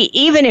 You see,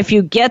 even if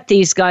you get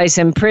these guys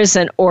in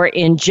prison or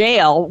in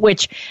jail,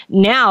 which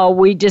now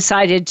we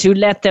decided to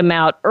let them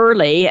out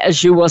early,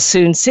 as you will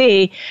soon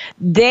see,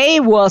 they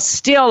will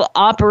still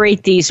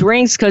operate these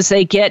rings because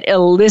they get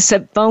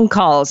illicit phone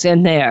calls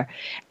in there.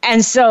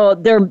 And so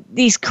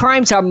these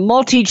crimes are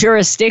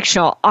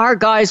multi-jurisdictional. Our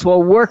guys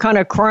will work on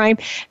a crime.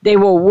 They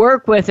will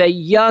work with a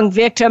young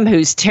victim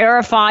who's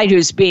terrified,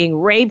 who's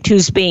being raped,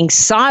 who's being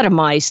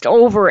sodomized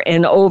over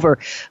and over,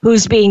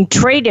 who's being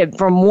traded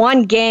from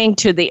one gang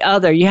to the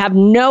other. You have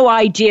no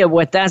idea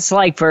what that's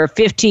like for a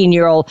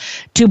 15-year-old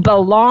to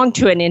belong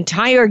to an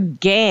entire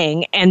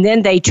gang, and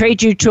then they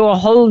trade you to a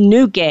whole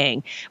new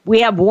gang. We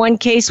have one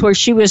case where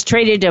she was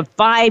traded to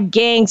 5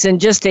 gangs in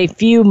just a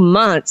few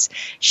months.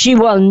 She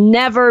will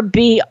never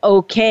be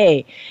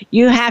okay.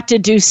 You have to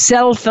do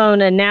cell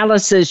phone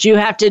analysis. You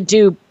have to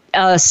do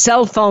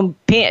cell phone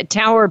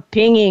tower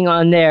pinging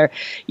on there.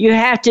 You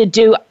have to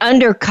do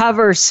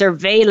undercover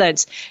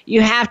surveillance.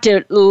 You have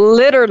to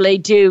literally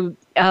do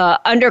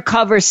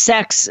undercover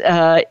sex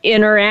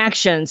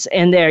interactions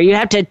in there. You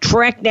have to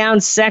track down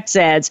sex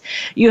ads.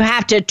 You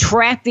have to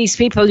track these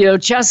people. You'll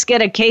just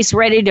get a case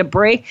ready to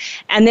break,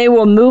 and they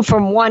will move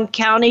from one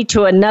county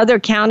to another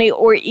county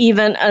or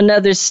even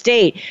another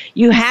state.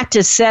 You have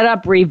to set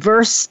up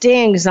reverse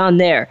stings on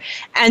there.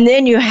 And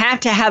then you have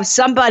to have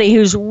somebody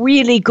who's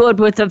really good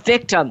with the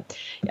victim.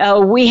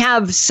 We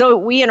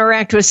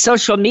interact with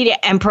social media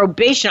and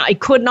probation. I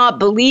could not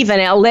believe in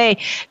LA,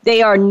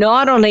 they are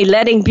not only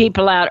letting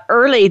people out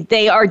early,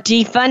 they are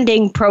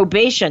defunding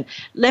probation.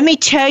 Let me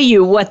tell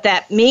you what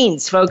that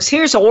means, folks.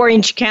 Here's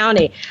Orange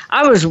County.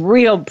 I was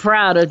real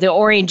proud of the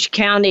Orange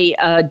County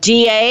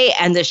DA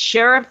and the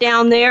sheriff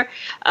down there.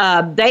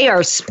 They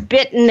are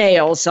spitting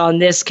nails on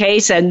this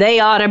case, and they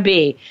ought to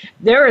be.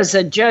 There is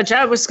a judge.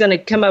 I was going to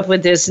come up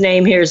with his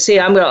name here. See,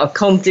 I'm going to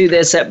comb through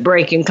this at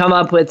break and come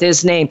up with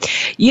his name.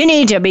 You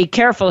need to be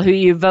careful who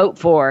you vote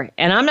for.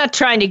 And I'm not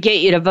trying to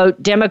get you to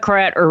vote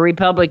Democrat or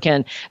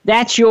Republican.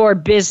 That's your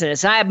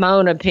business. I have my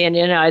own opinion.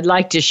 I'd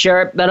like to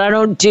share it, but I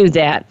don't do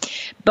that.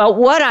 But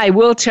what I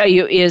will tell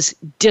you is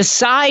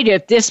decide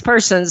if this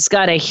person's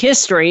got a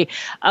history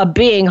of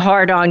being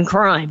hard on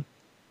crime.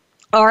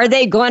 Are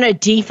they going to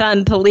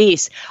defund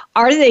police?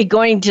 Are they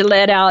going to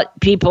let out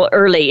people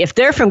early? If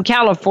they're from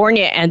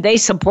California and they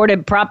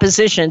supported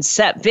Proposition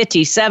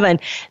 57,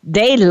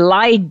 they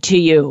lied to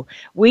you.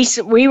 We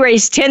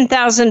raised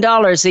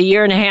 $10,000 a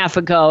year and a half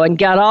ago and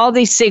got all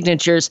these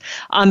signatures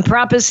on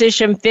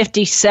Proposition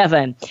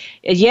 57.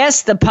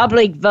 Yes, the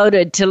public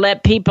voted to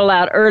let people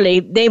out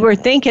early. They were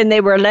thinking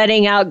they were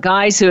letting out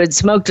guys who had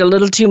smoked a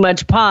little too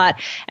much pot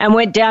and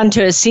went down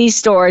to a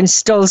C-store and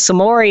stole some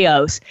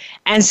Oreos.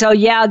 And so,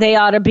 yeah, they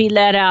ought to be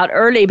let out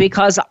early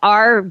because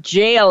our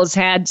jails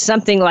had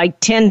something like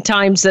 10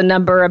 times the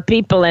number of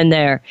people in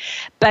there.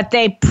 But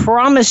they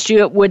promised you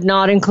it would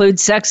not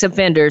include sex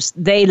offenders.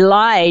 They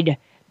lied.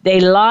 They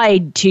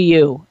lied to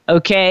you,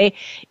 okay?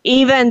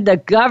 Even the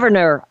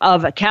governor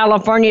of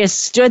California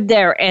stood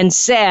there and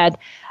said,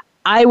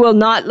 I will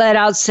not let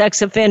out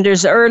sex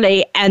offenders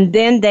early. And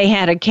then they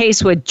had a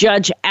case with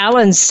Judge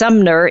Alan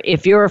Sumner.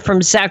 If you're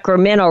from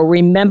Sacramento,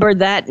 remember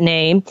that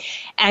name.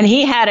 And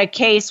he had a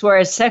case where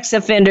a sex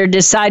offender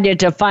decided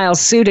to file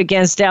suit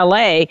against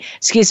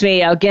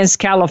against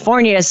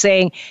California,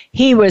 saying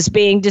he was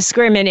being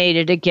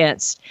discriminated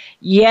against.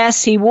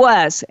 Yes, he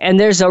was. And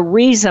there's a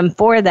reason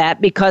for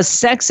that, because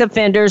sex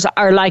offenders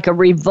are like a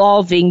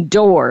revolving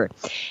door.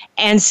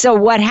 And so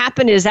what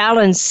happened is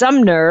Alan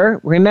Sumner,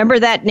 remember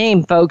that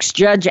name, folks,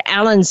 Judge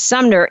Alan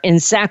Sumner in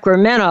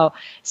Sacramento,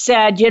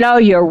 said,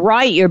 you're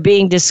right, you're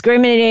being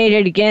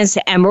discriminated against,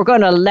 and we're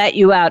going to let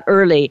you out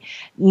early.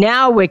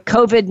 Now with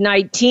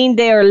COVID-19,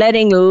 they are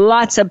letting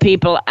lots of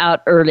people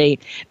out early.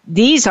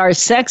 These are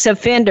sex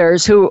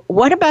offenders who,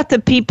 what about the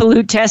people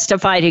who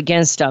testified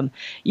against them?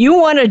 You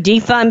want to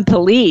defund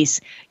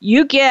police.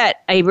 You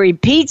get a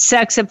repeat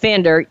sex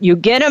offender, you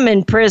get them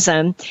in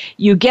prison,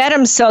 you get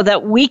them so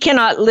that we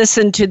cannot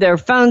listen to their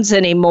phones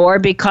anymore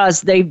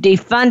because they've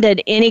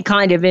defunded any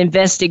kind of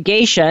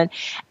investigation.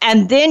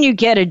 And then you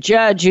get a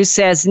judge who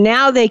says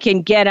now they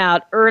can get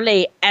out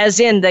early, as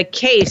in the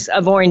case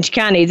of Orange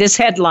County. This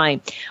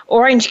headline,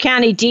 Orange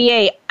County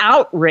DA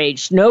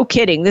outraged. No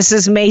kidding. This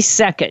is May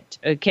 2nd,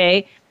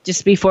 okay?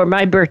 Just before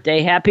my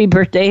birthday. Happy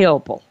birthday,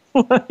 Opal.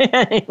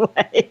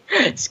 Anyway,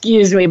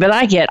 excuse me, but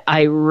I get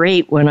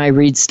irate when I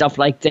read stuff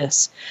like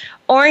this.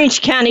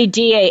 Orange County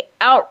DA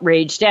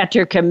outraged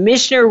after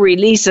commissioner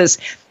releases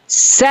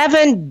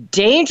 7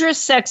 dangerous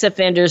sex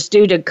offenders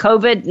due to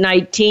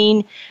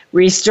COVID-19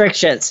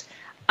 restrictions.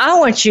 I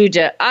want you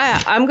to,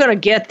 I'm going to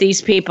get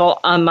these people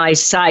on my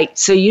site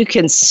so you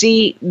can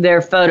see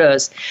their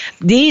photos.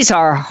 These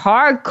are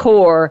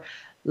hardcore,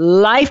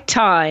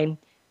 lifetime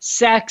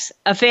sex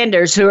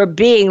offenders who are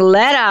being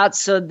let out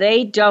so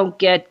they don't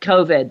get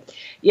COVID.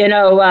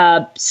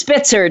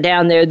 Spitzer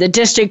down there, the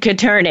district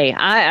attorney,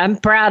 I'm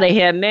proud of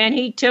him. Man,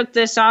 he took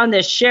this on,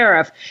 the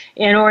sheriff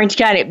in Orange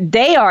County.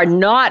 They are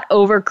not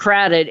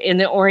overcrowded in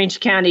the Orange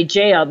County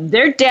jail.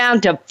 They're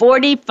down to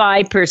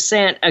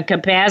 45% of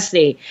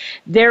capacity.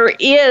 There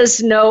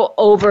is no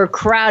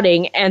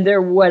overcrowding, and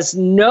there was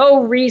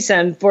no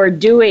reason for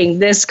doing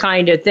this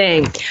kind of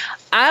thing.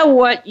 I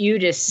want you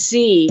to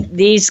see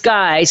these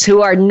guys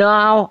who are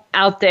now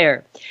out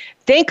there.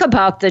 Think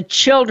about the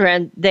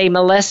children they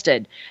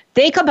molested.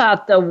 Think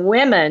about the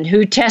women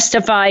who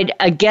testified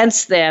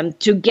against them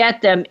to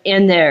get them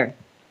in there.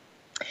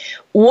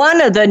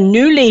 One of the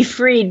newly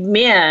freed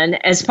men,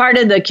 as part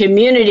of the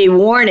community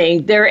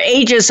warning, their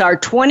ages are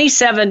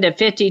 27 to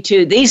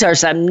 52. These are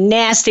some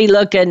nasty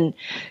looking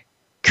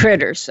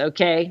critters,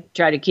 okay?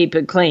 Try to keep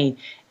it clean.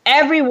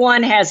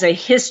 Everyone has a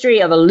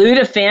history of a lewd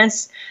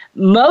offense.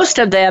 Most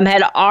of them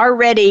had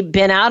already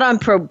been out on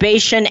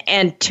probation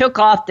and took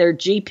off their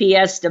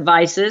GPS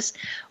devices.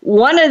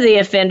 One of the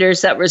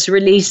offenders that was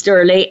released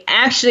early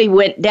actually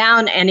went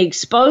down and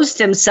exposed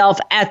himself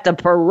at the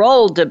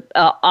parole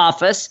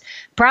office,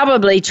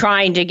 probably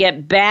trying to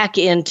get back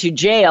into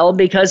jail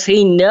because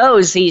he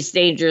knows he's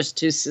dangerous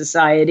to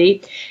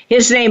society.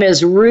 His name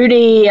is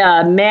Rudy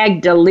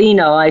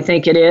Magdaleno, I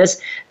think it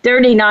is.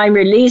 39,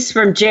 released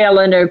from jail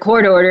under a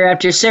court order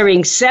after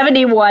serving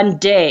 71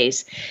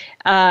 days.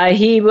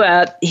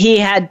 He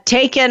had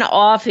taken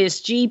off his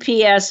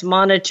GPS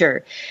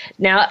monitor.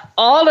 Now,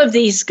 all of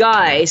these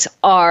guys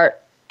are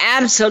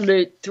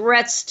absolute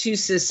threats to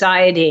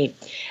society.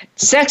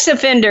 Sex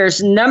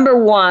offenders, number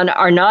one,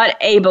 are not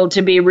able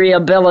to be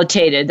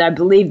rehabilitated. I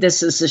believe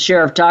this is the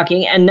sheriff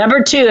talking. And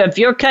number two, if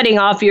you're cutting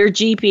off your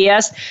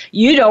GPS,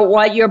 you don't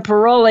want your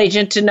parole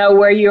agent to know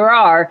where you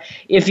are.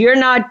 If you're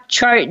not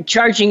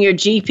charging your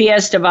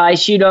GPS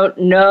device, you don't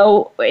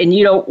know, and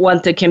you don't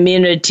want the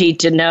community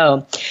to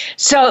know.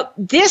 So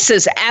this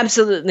is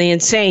absolutely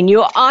insane.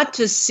 You ought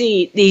to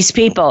see these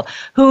people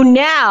who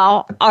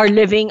now are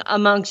living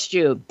amongst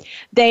you.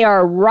 They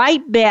are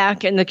right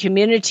back in the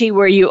community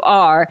where you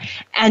are,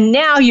 and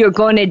now you're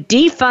going to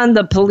defund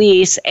the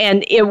police,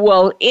 and it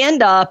will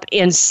end up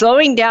in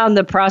slowing down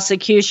the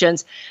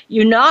prosecutions.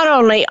 You not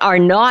only are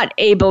not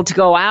able to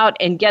go out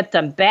and get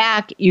them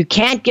back, you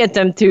can't get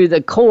them through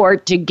the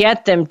court to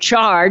get them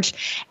charged,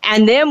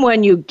 and then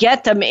when you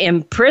get them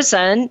in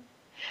prison,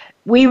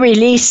 we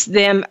release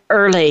them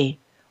early.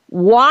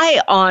 Why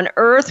on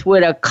earth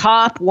would a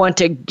cop want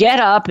to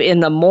get up in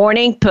the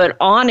morning, put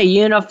on a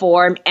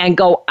uniform, and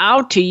go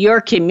out to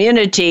your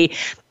community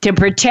to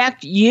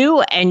protect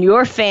you and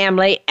your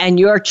family and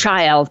your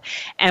child?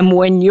 And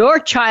when your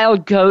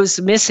child goes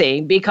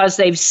missing because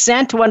they've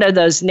sent one of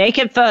those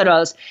naked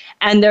photos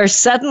and they're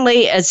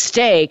suddenly at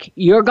stake,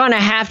 you're going to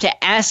have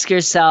to ask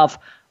yourself,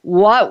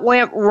 what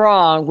went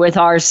wrong with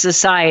our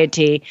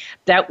society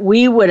that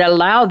we would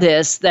allow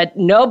this, that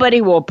nobody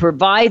will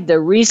provide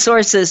the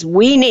resources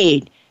we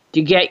need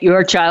to get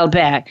your child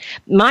back?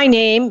 My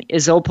name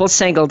is Opal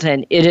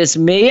Singleton. It is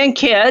Million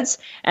Kids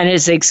and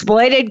is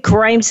Exploited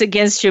Crimes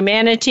Against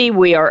Humanity.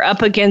 We are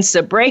up against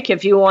the break.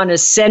 If you want to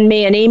send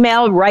me an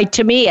email, write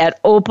to me at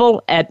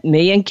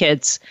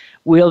opal@millionkids.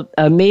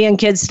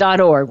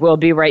 millionkids.org. We'll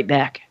be right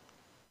back.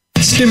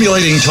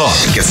 Stimulating talk.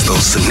 Gets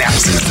those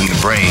synapses in the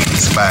brain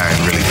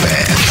firing really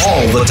fast.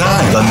 All the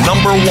time. The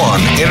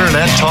 #1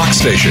 internet talk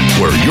station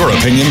where your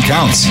opinion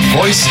counts.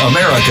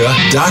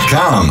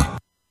 VoiceAmerica.com.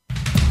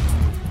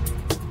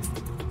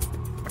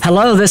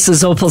 Hello, this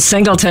is Opal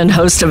Singleton,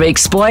 host of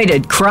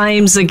Exploited: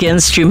 Crimes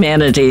Against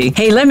Humanity.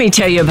 Hey, let me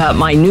tell you about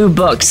my new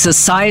book,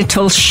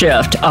 Societal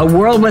Shift: A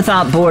World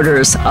Without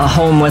Borders, A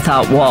Home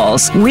Without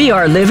Walls. We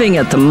are living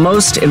at the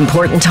most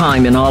important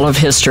time in all of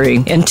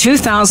history. In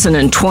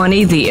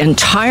 2020, the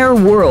entire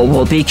world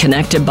will be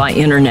connected by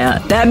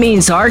internet. That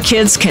means our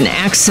kids can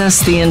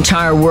access the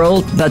entire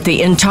world, but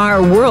the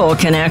entire world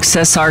can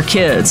access our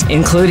kids,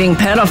 including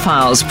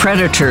pedophiles,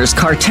 predators,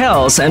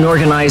 cartels, and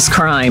organized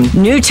crime.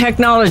 New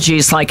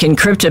technologies like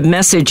encrypted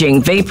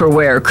messaging,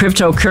 vaporware,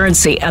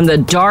 cryptocurrency, and the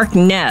dark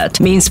net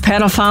means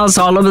pedophiles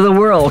all over the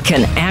world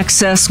can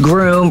access,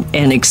 groom,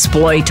 and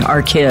exploit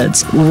our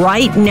kids.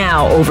 Right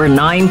now, over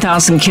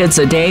 9,000 kids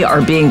a day are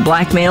being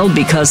blackmailed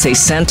because they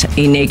sent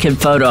a naked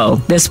photo.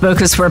 This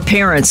book is for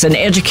parents and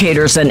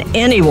educators and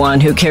anyone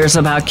who cares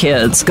about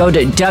kids. Go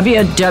to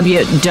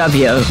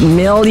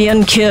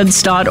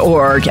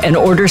www.millionkids.org and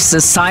order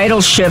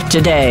Societal Shift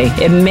today.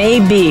 It may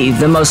be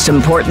the most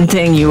important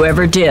thing you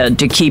ever did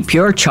to keep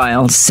your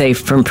child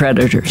safe from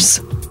predators.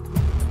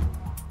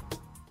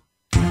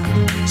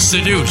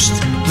 Seduced: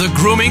 The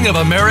Grooming of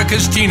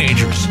America's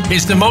Teenagers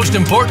is the most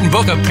important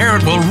book a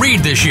parent will read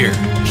this year.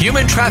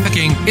 Human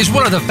trafficking is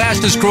one of the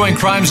fastest growing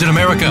crimes in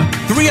America.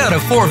 3 out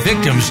of 4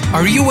 victims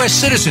are U.S.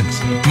 citizens.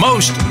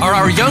 Most are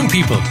our young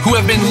people who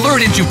have been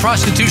lured into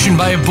prostitution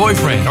by a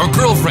boyfriend or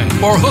girlfriend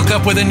or hook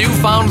up with a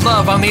newfound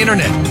love on the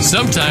internet.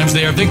 Sometimes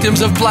they are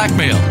victims of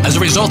blackmail as a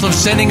result of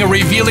sending a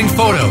revealing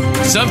photo.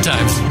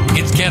 Sometimes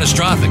it's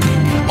catastrophic.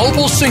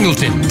 Opal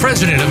Singleton,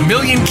 president of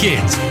Million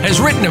Kids, has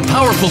written a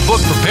powerful book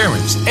for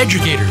parents,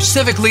 educators,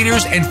 civic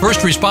leaders, and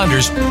first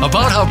responders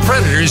about how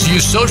predators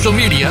use social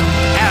media,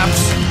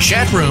 apps,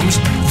 chat rooms,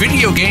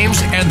 video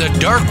games, and the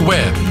dark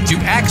web to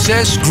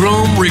access,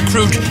 groom,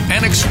 recruit,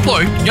 and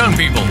exploit young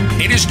people.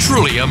 It is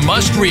truly a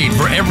must-read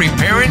for every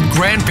parent,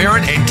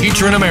 grandparent, and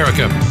teacher in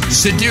America.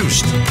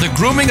 Seduced: The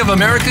Grooming of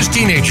America's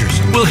Teenagers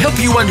will help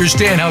you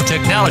understand how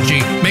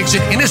technology makes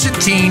an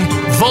innocent teen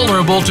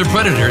vulnerable to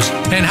predators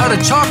and how to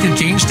talk to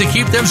teens to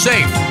keep them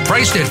safe.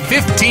 Priced at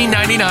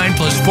 $15.99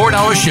 plus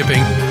 $4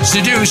 shipping,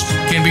 Seduced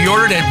can be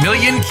ordered at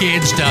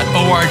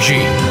millionkids.org.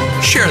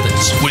 Share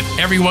this with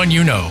everyone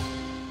you know.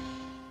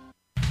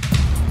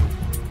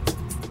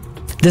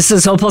 This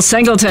is Opal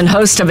Singleton,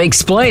 host of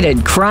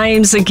Exploited: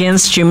 Crimes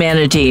Against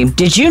Humanity.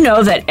 Did you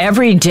know that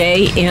every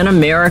day in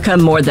America,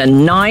 more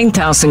than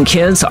 9,000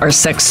 kids are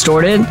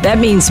sextorted? That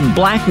means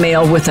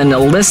blackmail with an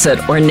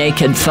illicit or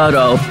naked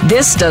photo.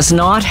 This does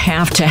not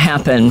have to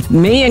happen.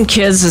 Million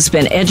Kids has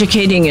been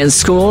educating in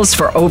schools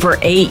for over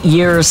 8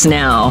 years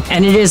now,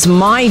 and it is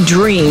my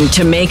dream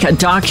to make a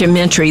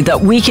documentary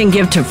that we can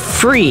give to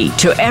free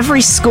to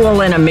every school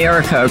in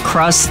America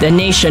across the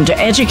nation to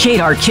educate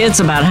our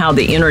kids about how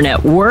the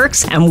internet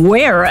works and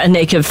where a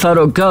naked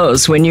photo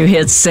goes when you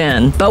hit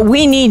send. But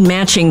we need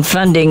matching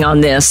funding on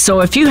this,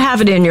 so if you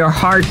have it in your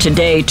heart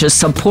today to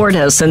support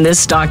us in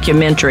this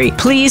documentary,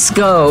 please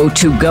go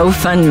to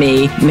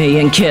GoFundMe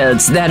Million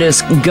Kids. That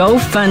is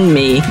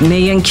GoFundMe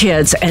Million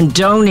Kids, and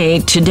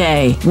donate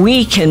today.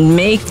 We can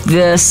make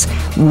this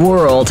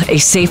world a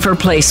safer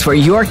place for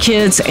your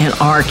kids and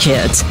our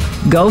kids.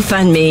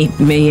 GoFundMe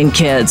Million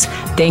Kids.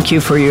 Thank you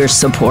for your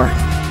support.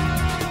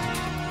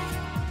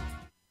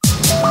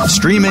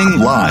 Streaming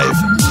live,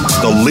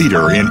 the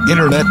leader in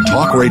Internet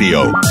Talk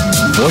Radio,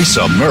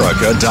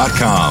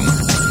 VoiceAmerica.com.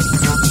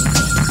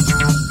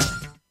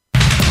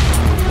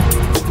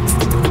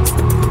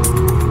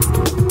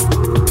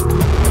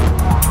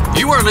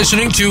 You are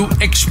listening to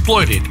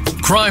Exploited: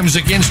 Crimes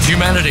Against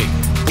Humanity.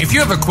 If you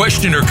have a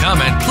question or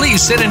comment,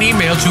 please send an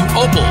email to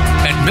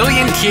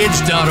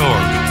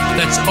opal@millionkids.org.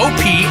 That's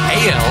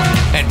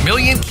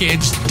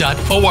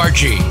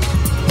OPAL@millionkids.org.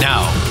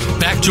 Now,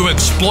 back to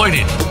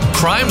Exploited: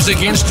 Crimes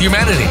Against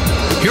Humanity.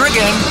 Here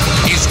again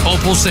is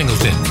Opal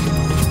Singleton.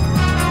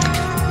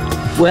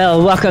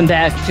 Well, welcome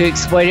back to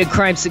Exploited: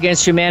 Crimes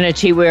Against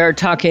Humanity. We are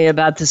talking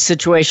about the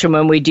situation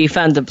when we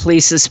defund the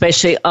police,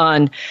 especially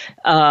on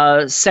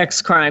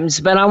sex crimes.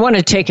 But I want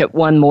to take it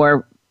one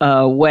more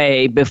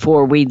way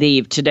before we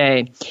leave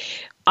today.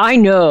 I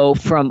know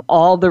from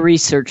all the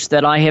research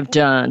that I have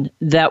done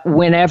that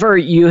whenever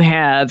you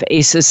have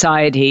a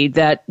society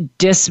that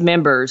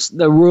dismembers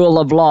the rule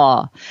of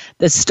law,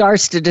 that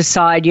starts to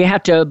decide you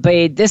have to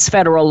obey this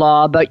federal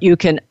law, but you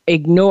can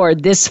ignore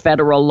this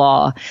federal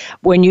law,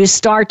 when you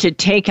start to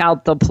take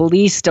out the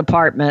police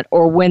department,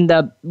 or when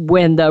the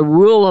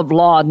rule of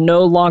law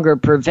no longer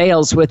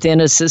prevails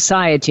within a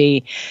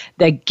society,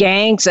 the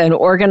gangs and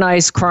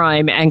organized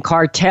crime and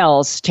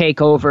cartels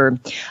take over.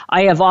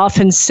 I have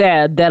often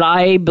said that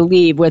I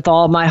believe with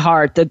all my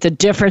heart that the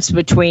difference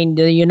between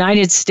the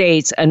United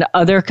States and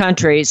other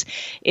countries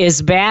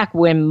is back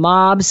when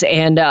mobs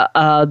and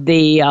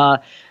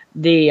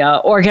the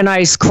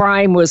organized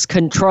crime was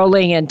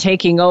controlling and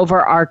taking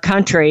over our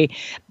country.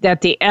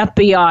 that the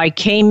FBI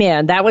came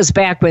in. That was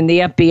back when the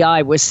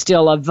FBI was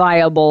still a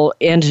viable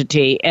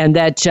entity, and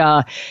that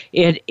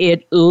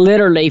it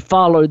literally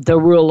followed the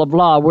rule of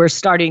law. We're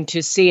starting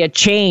to see a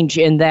change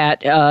in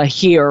that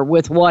here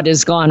with what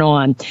has gone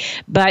on.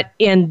 But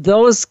in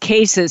those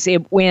cases,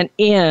 it went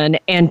in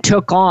and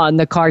took on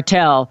the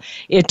cartel.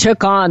 It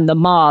took on the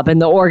mob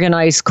and the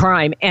organized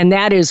crime. And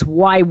that is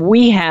why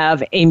we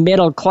have a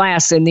middle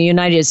class in the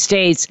United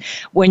States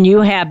when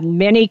you have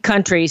many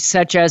countries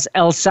such as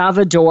El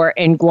Salvador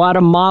and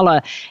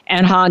Guatemala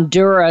and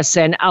Honduras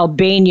and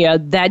Albania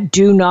that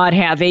do not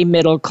have a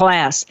middle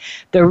class.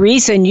 The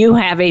reason you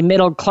have a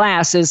middle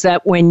class is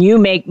that when you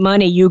make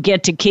money, you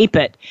get to keep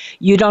it.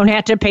 You don't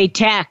have to pay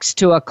tax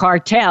to a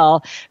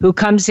cartel who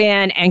comes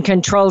in and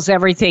controls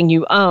everything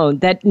you own,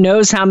 that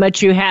knows how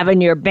much you have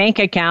in your bank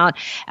account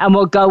and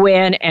will go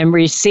in and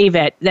receive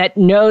it, that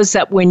knows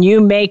that when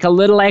you make a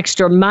little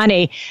extra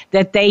money,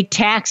 that they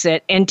tax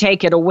it and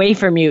take it away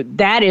from you.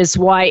 That is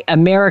why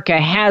America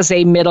has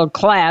a middle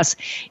class,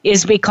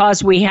 is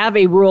because we have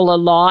a rule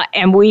of law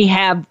and we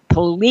have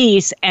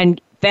police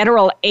and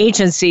federal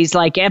agencies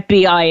like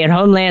FBI and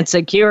Homeland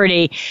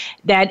Security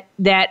that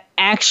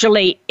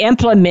actually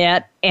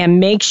implement and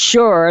make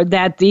sure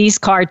that these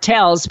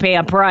cartels pay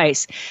a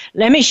price.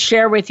 Let me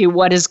share with you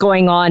what is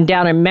going on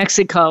down in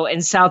Mexico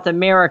and South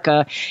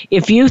America.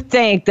 If you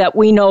think that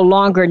we no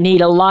longer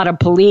need a lot of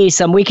police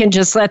and we can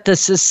just let the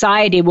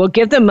society, we'll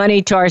give the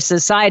money to our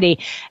society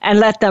and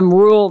let them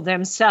rule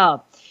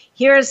themselves.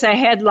 Here's a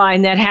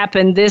headline that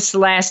happened this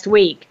last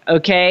week,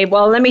 okay?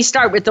 Well, let me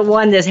start with the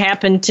one that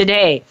happened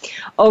today.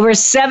 Over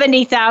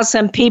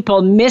 70,000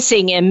 people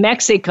missing in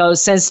Mexico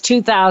since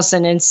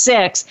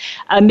 2006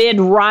 amid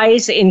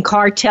rise in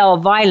cartel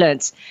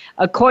violence.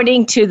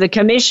 According to the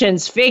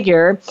commission's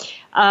figure,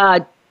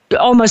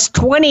 almost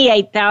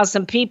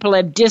 28,000 people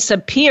have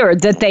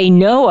disappeared that they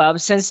know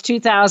of since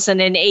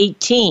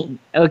 2018,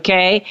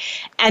 okay?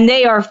 And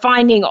they are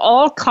finding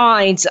all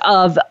kinds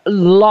of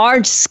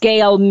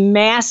large-scale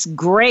mass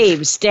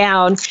graves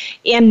down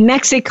in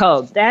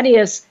Mexico. That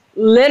is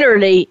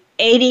literally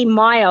 80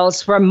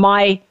 miles from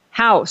my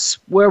house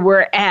where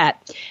we're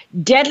at.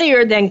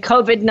 Deadlier than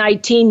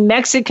COVID-19,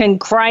 Mexican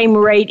crime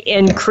rate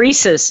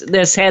increases,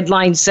 this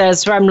headline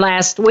says from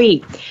last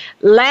week.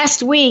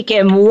 Last week,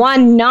 in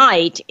one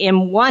night,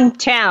 in one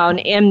town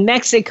in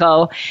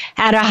Mexico,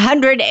 had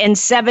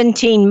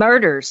 117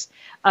 murders.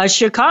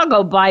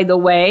 Chicago, by the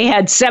way,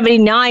 had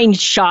 79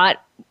 shot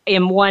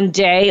in one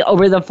day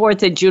over the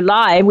 4th of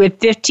July, with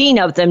 15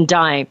 of them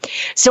dying.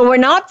 So we're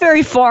not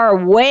very far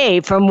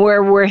away from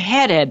where we're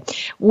headed.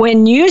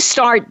 When you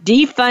start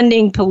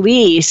defunding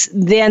police,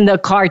 then the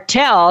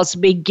cartels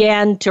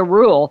begin to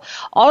rule.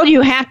 All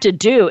you have to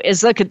do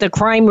is look at the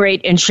crime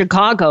rate in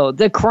Chicago,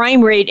 the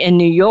crime rate in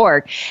New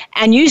York,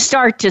 and you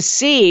start to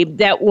see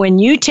that when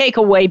you take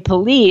away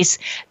police,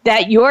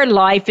 that your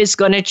life is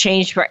going to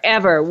change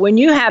forever. When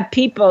you have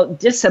people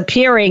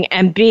disappearing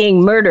and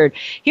being murdered,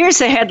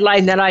 here's a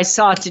headline that I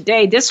saw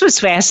today. This was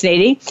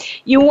fascinating.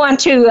 You want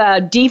to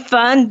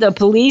defund the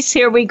police?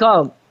 Here we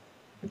go.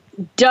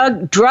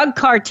 Drug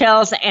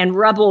cartels and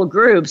rebel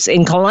groups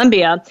in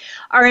Colombia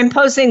are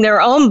imposing their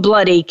own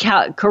bloody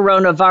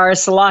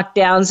coronavirus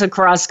lockdowns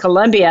across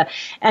Colombia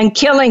and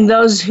killing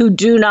those who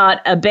do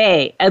not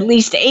obey. At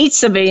least 8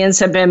 civilians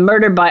have been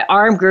murdered by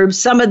armed groups,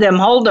 some of them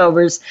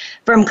holdovers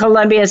from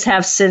Colombia's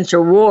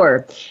half-century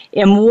war.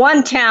 In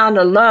one town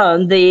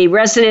alone, the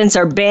residents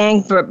are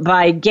banned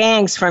by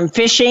gangs from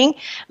fishing,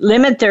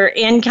 limit their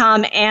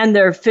income and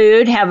their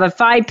food, have a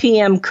 5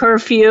 p.m.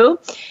 curfew,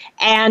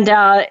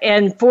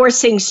 and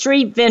forcing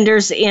street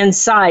vendors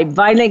inside.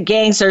 Violent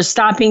gangs are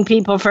stopping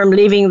people from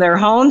leaving their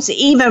homes,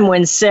 even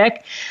when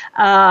sick.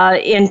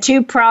 In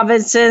 2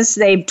 provinces,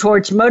 they've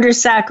torched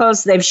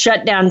motorcycles. They've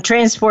shut down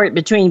transport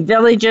between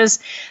villages.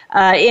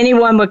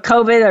 Anyone with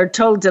COVID are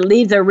told to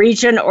leave the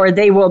region or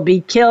they will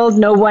be killed.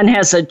 No one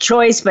has a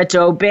choice but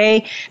to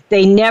obey.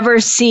 They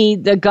never see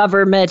the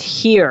government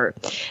here.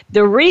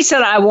 The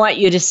reason I want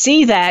you to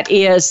see that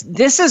is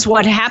this is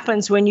what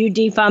happens when you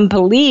defund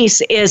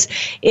police. Is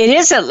it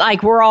isn't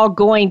like we're all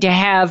going to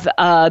have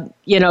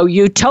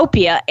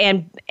utopia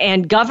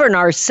and govern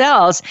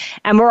ourselves,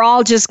 and we're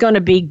all just going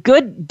to be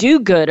good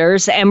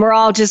do-gooders, and we're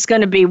all just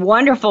going to be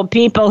wonderful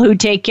people who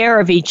take care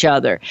of each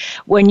other.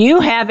 When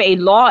you have a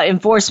law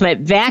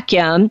enforcement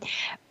vacuum,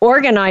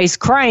 organized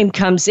crime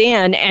comes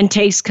in and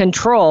takes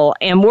control.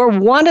 And we're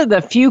one of the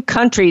few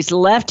countries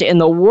left in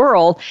the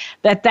world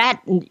that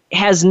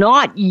has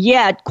not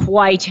yet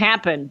quite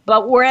happened.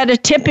 But we're at a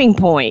tipping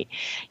point.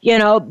 You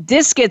know,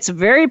 this gets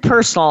very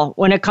personal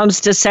when it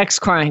comes to sex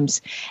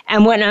crimes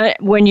and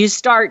when you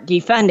start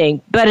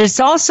defunding. But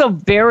it's also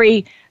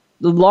very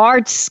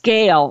large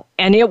scale,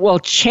 and it will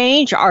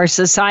change our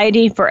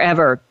society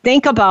forever.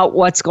 Think about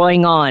what's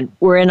going on.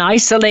 We're in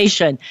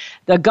isolation.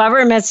 The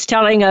government's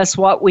telling us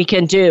what we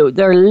can do.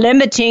 They're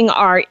limiting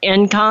our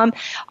income.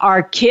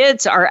 Our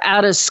kids are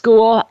out of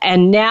school,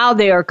 and now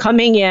they are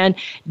coming in,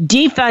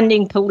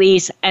 defunding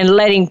police and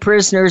letting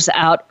prisoners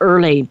out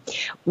early.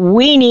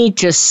 We need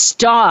to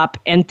stop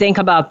and think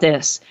about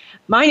this.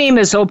 My name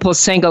is Opal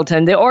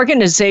Singleton. The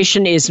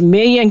organization is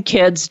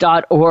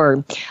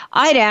millionkids.org.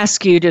 I'd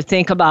ask you to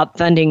think about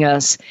funding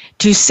us,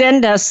 to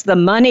send us the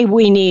money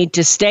we need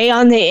to stay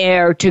on the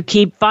air, to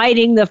keep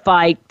fighting the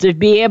fight, to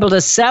be able to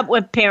sit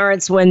with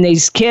parents when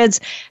these kids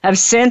have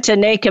sent a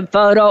naked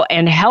photo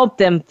and help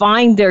them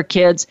find their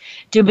kids,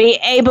 to be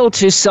able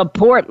to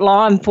support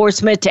law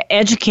enforcement, to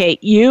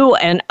educate you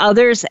and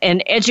others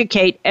and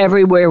educate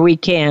everywhere we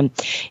can.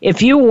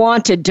 If you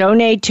want to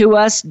donate to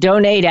us,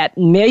 donate at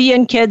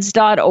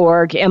millionkids.org, millionkids,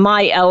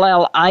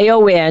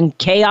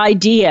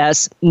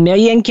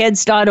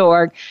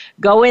 millionkids.org.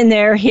 Go in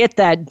there, hit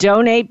that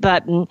donate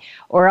button,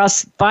 or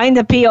else find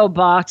the P.O.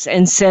 box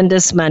and send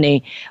us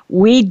money.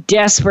 We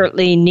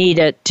desperately need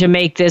it to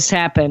make this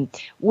happen.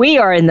 We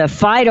are in the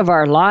fight of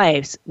our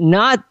lives,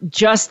 not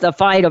just the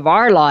fight of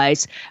our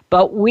lives,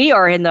 but we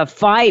are in the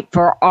fight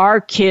for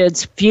our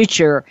kids'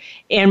 future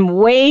in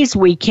ways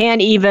we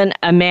can't even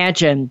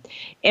imagine,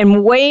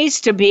 in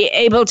ways to be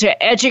able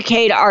to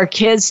educate our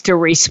kids to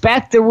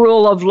respect the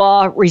rule of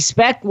law,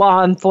 respect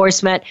law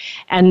enforcement,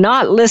 and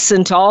not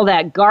listen to all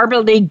that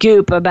gobbledygook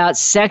about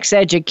sex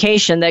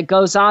education that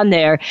goes on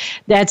there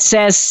that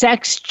says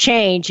sex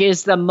change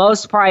is the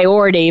most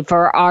priority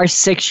for our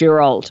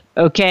 6-year-old,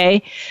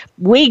 okay?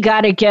 We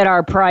got to get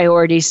our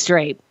priorities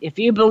straight. If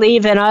you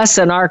believe in us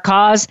and our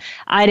cause,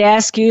 I'd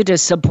ask you to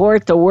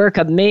support the work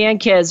of Million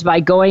Kids by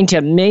going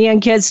to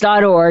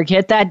millionkids.org,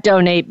 hit that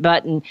donate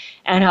button,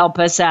 and help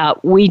us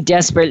out. We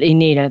desperately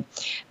need it.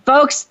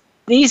 Folks,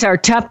 these are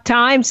tough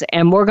times,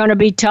 and we're going to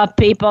be tough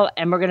people,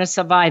 and we're going to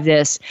survive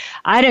this.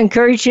 I'd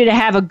encourage you to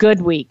have a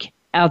good week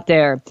out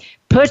there.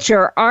 Put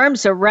your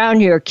arms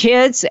around your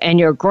kids and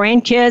your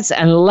grandkids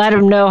and let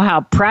them know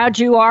how proud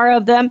you are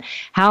of them,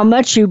 how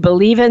much you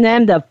believe in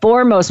them. The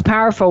 4 most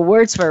powerful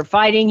words for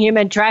fighting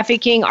human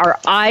trafficking are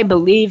I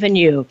believe in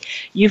you.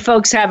 You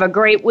folks have a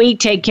great week.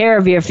 Take care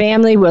of your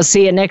family. We'll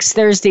see you next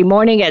Thursday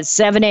morning at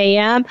 7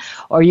 a.m.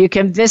 Or you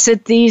can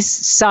visit these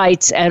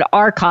sites at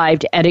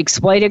archived at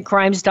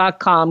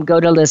exploitedcrimes.com. Go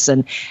to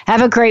listen.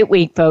 Have a great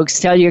week, folks.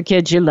 Tell your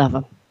kids you love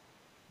them.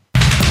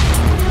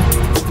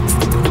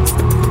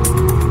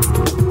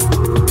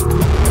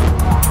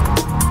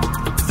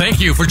 Thank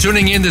you for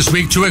tuning in this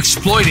week to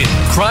Exploited,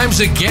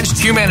 Crimes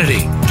Against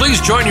Humanity. Please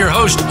join your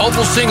host,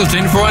 Opal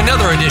Singleton, for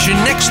another edition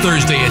next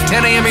Thursday at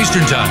 10 a.m.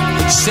 Eastern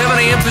Time, 7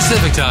 a.m.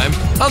 Pacific Time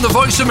on the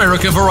Voice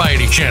America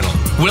Variety Channel.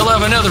 We'll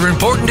have another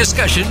important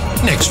discussion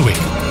next week.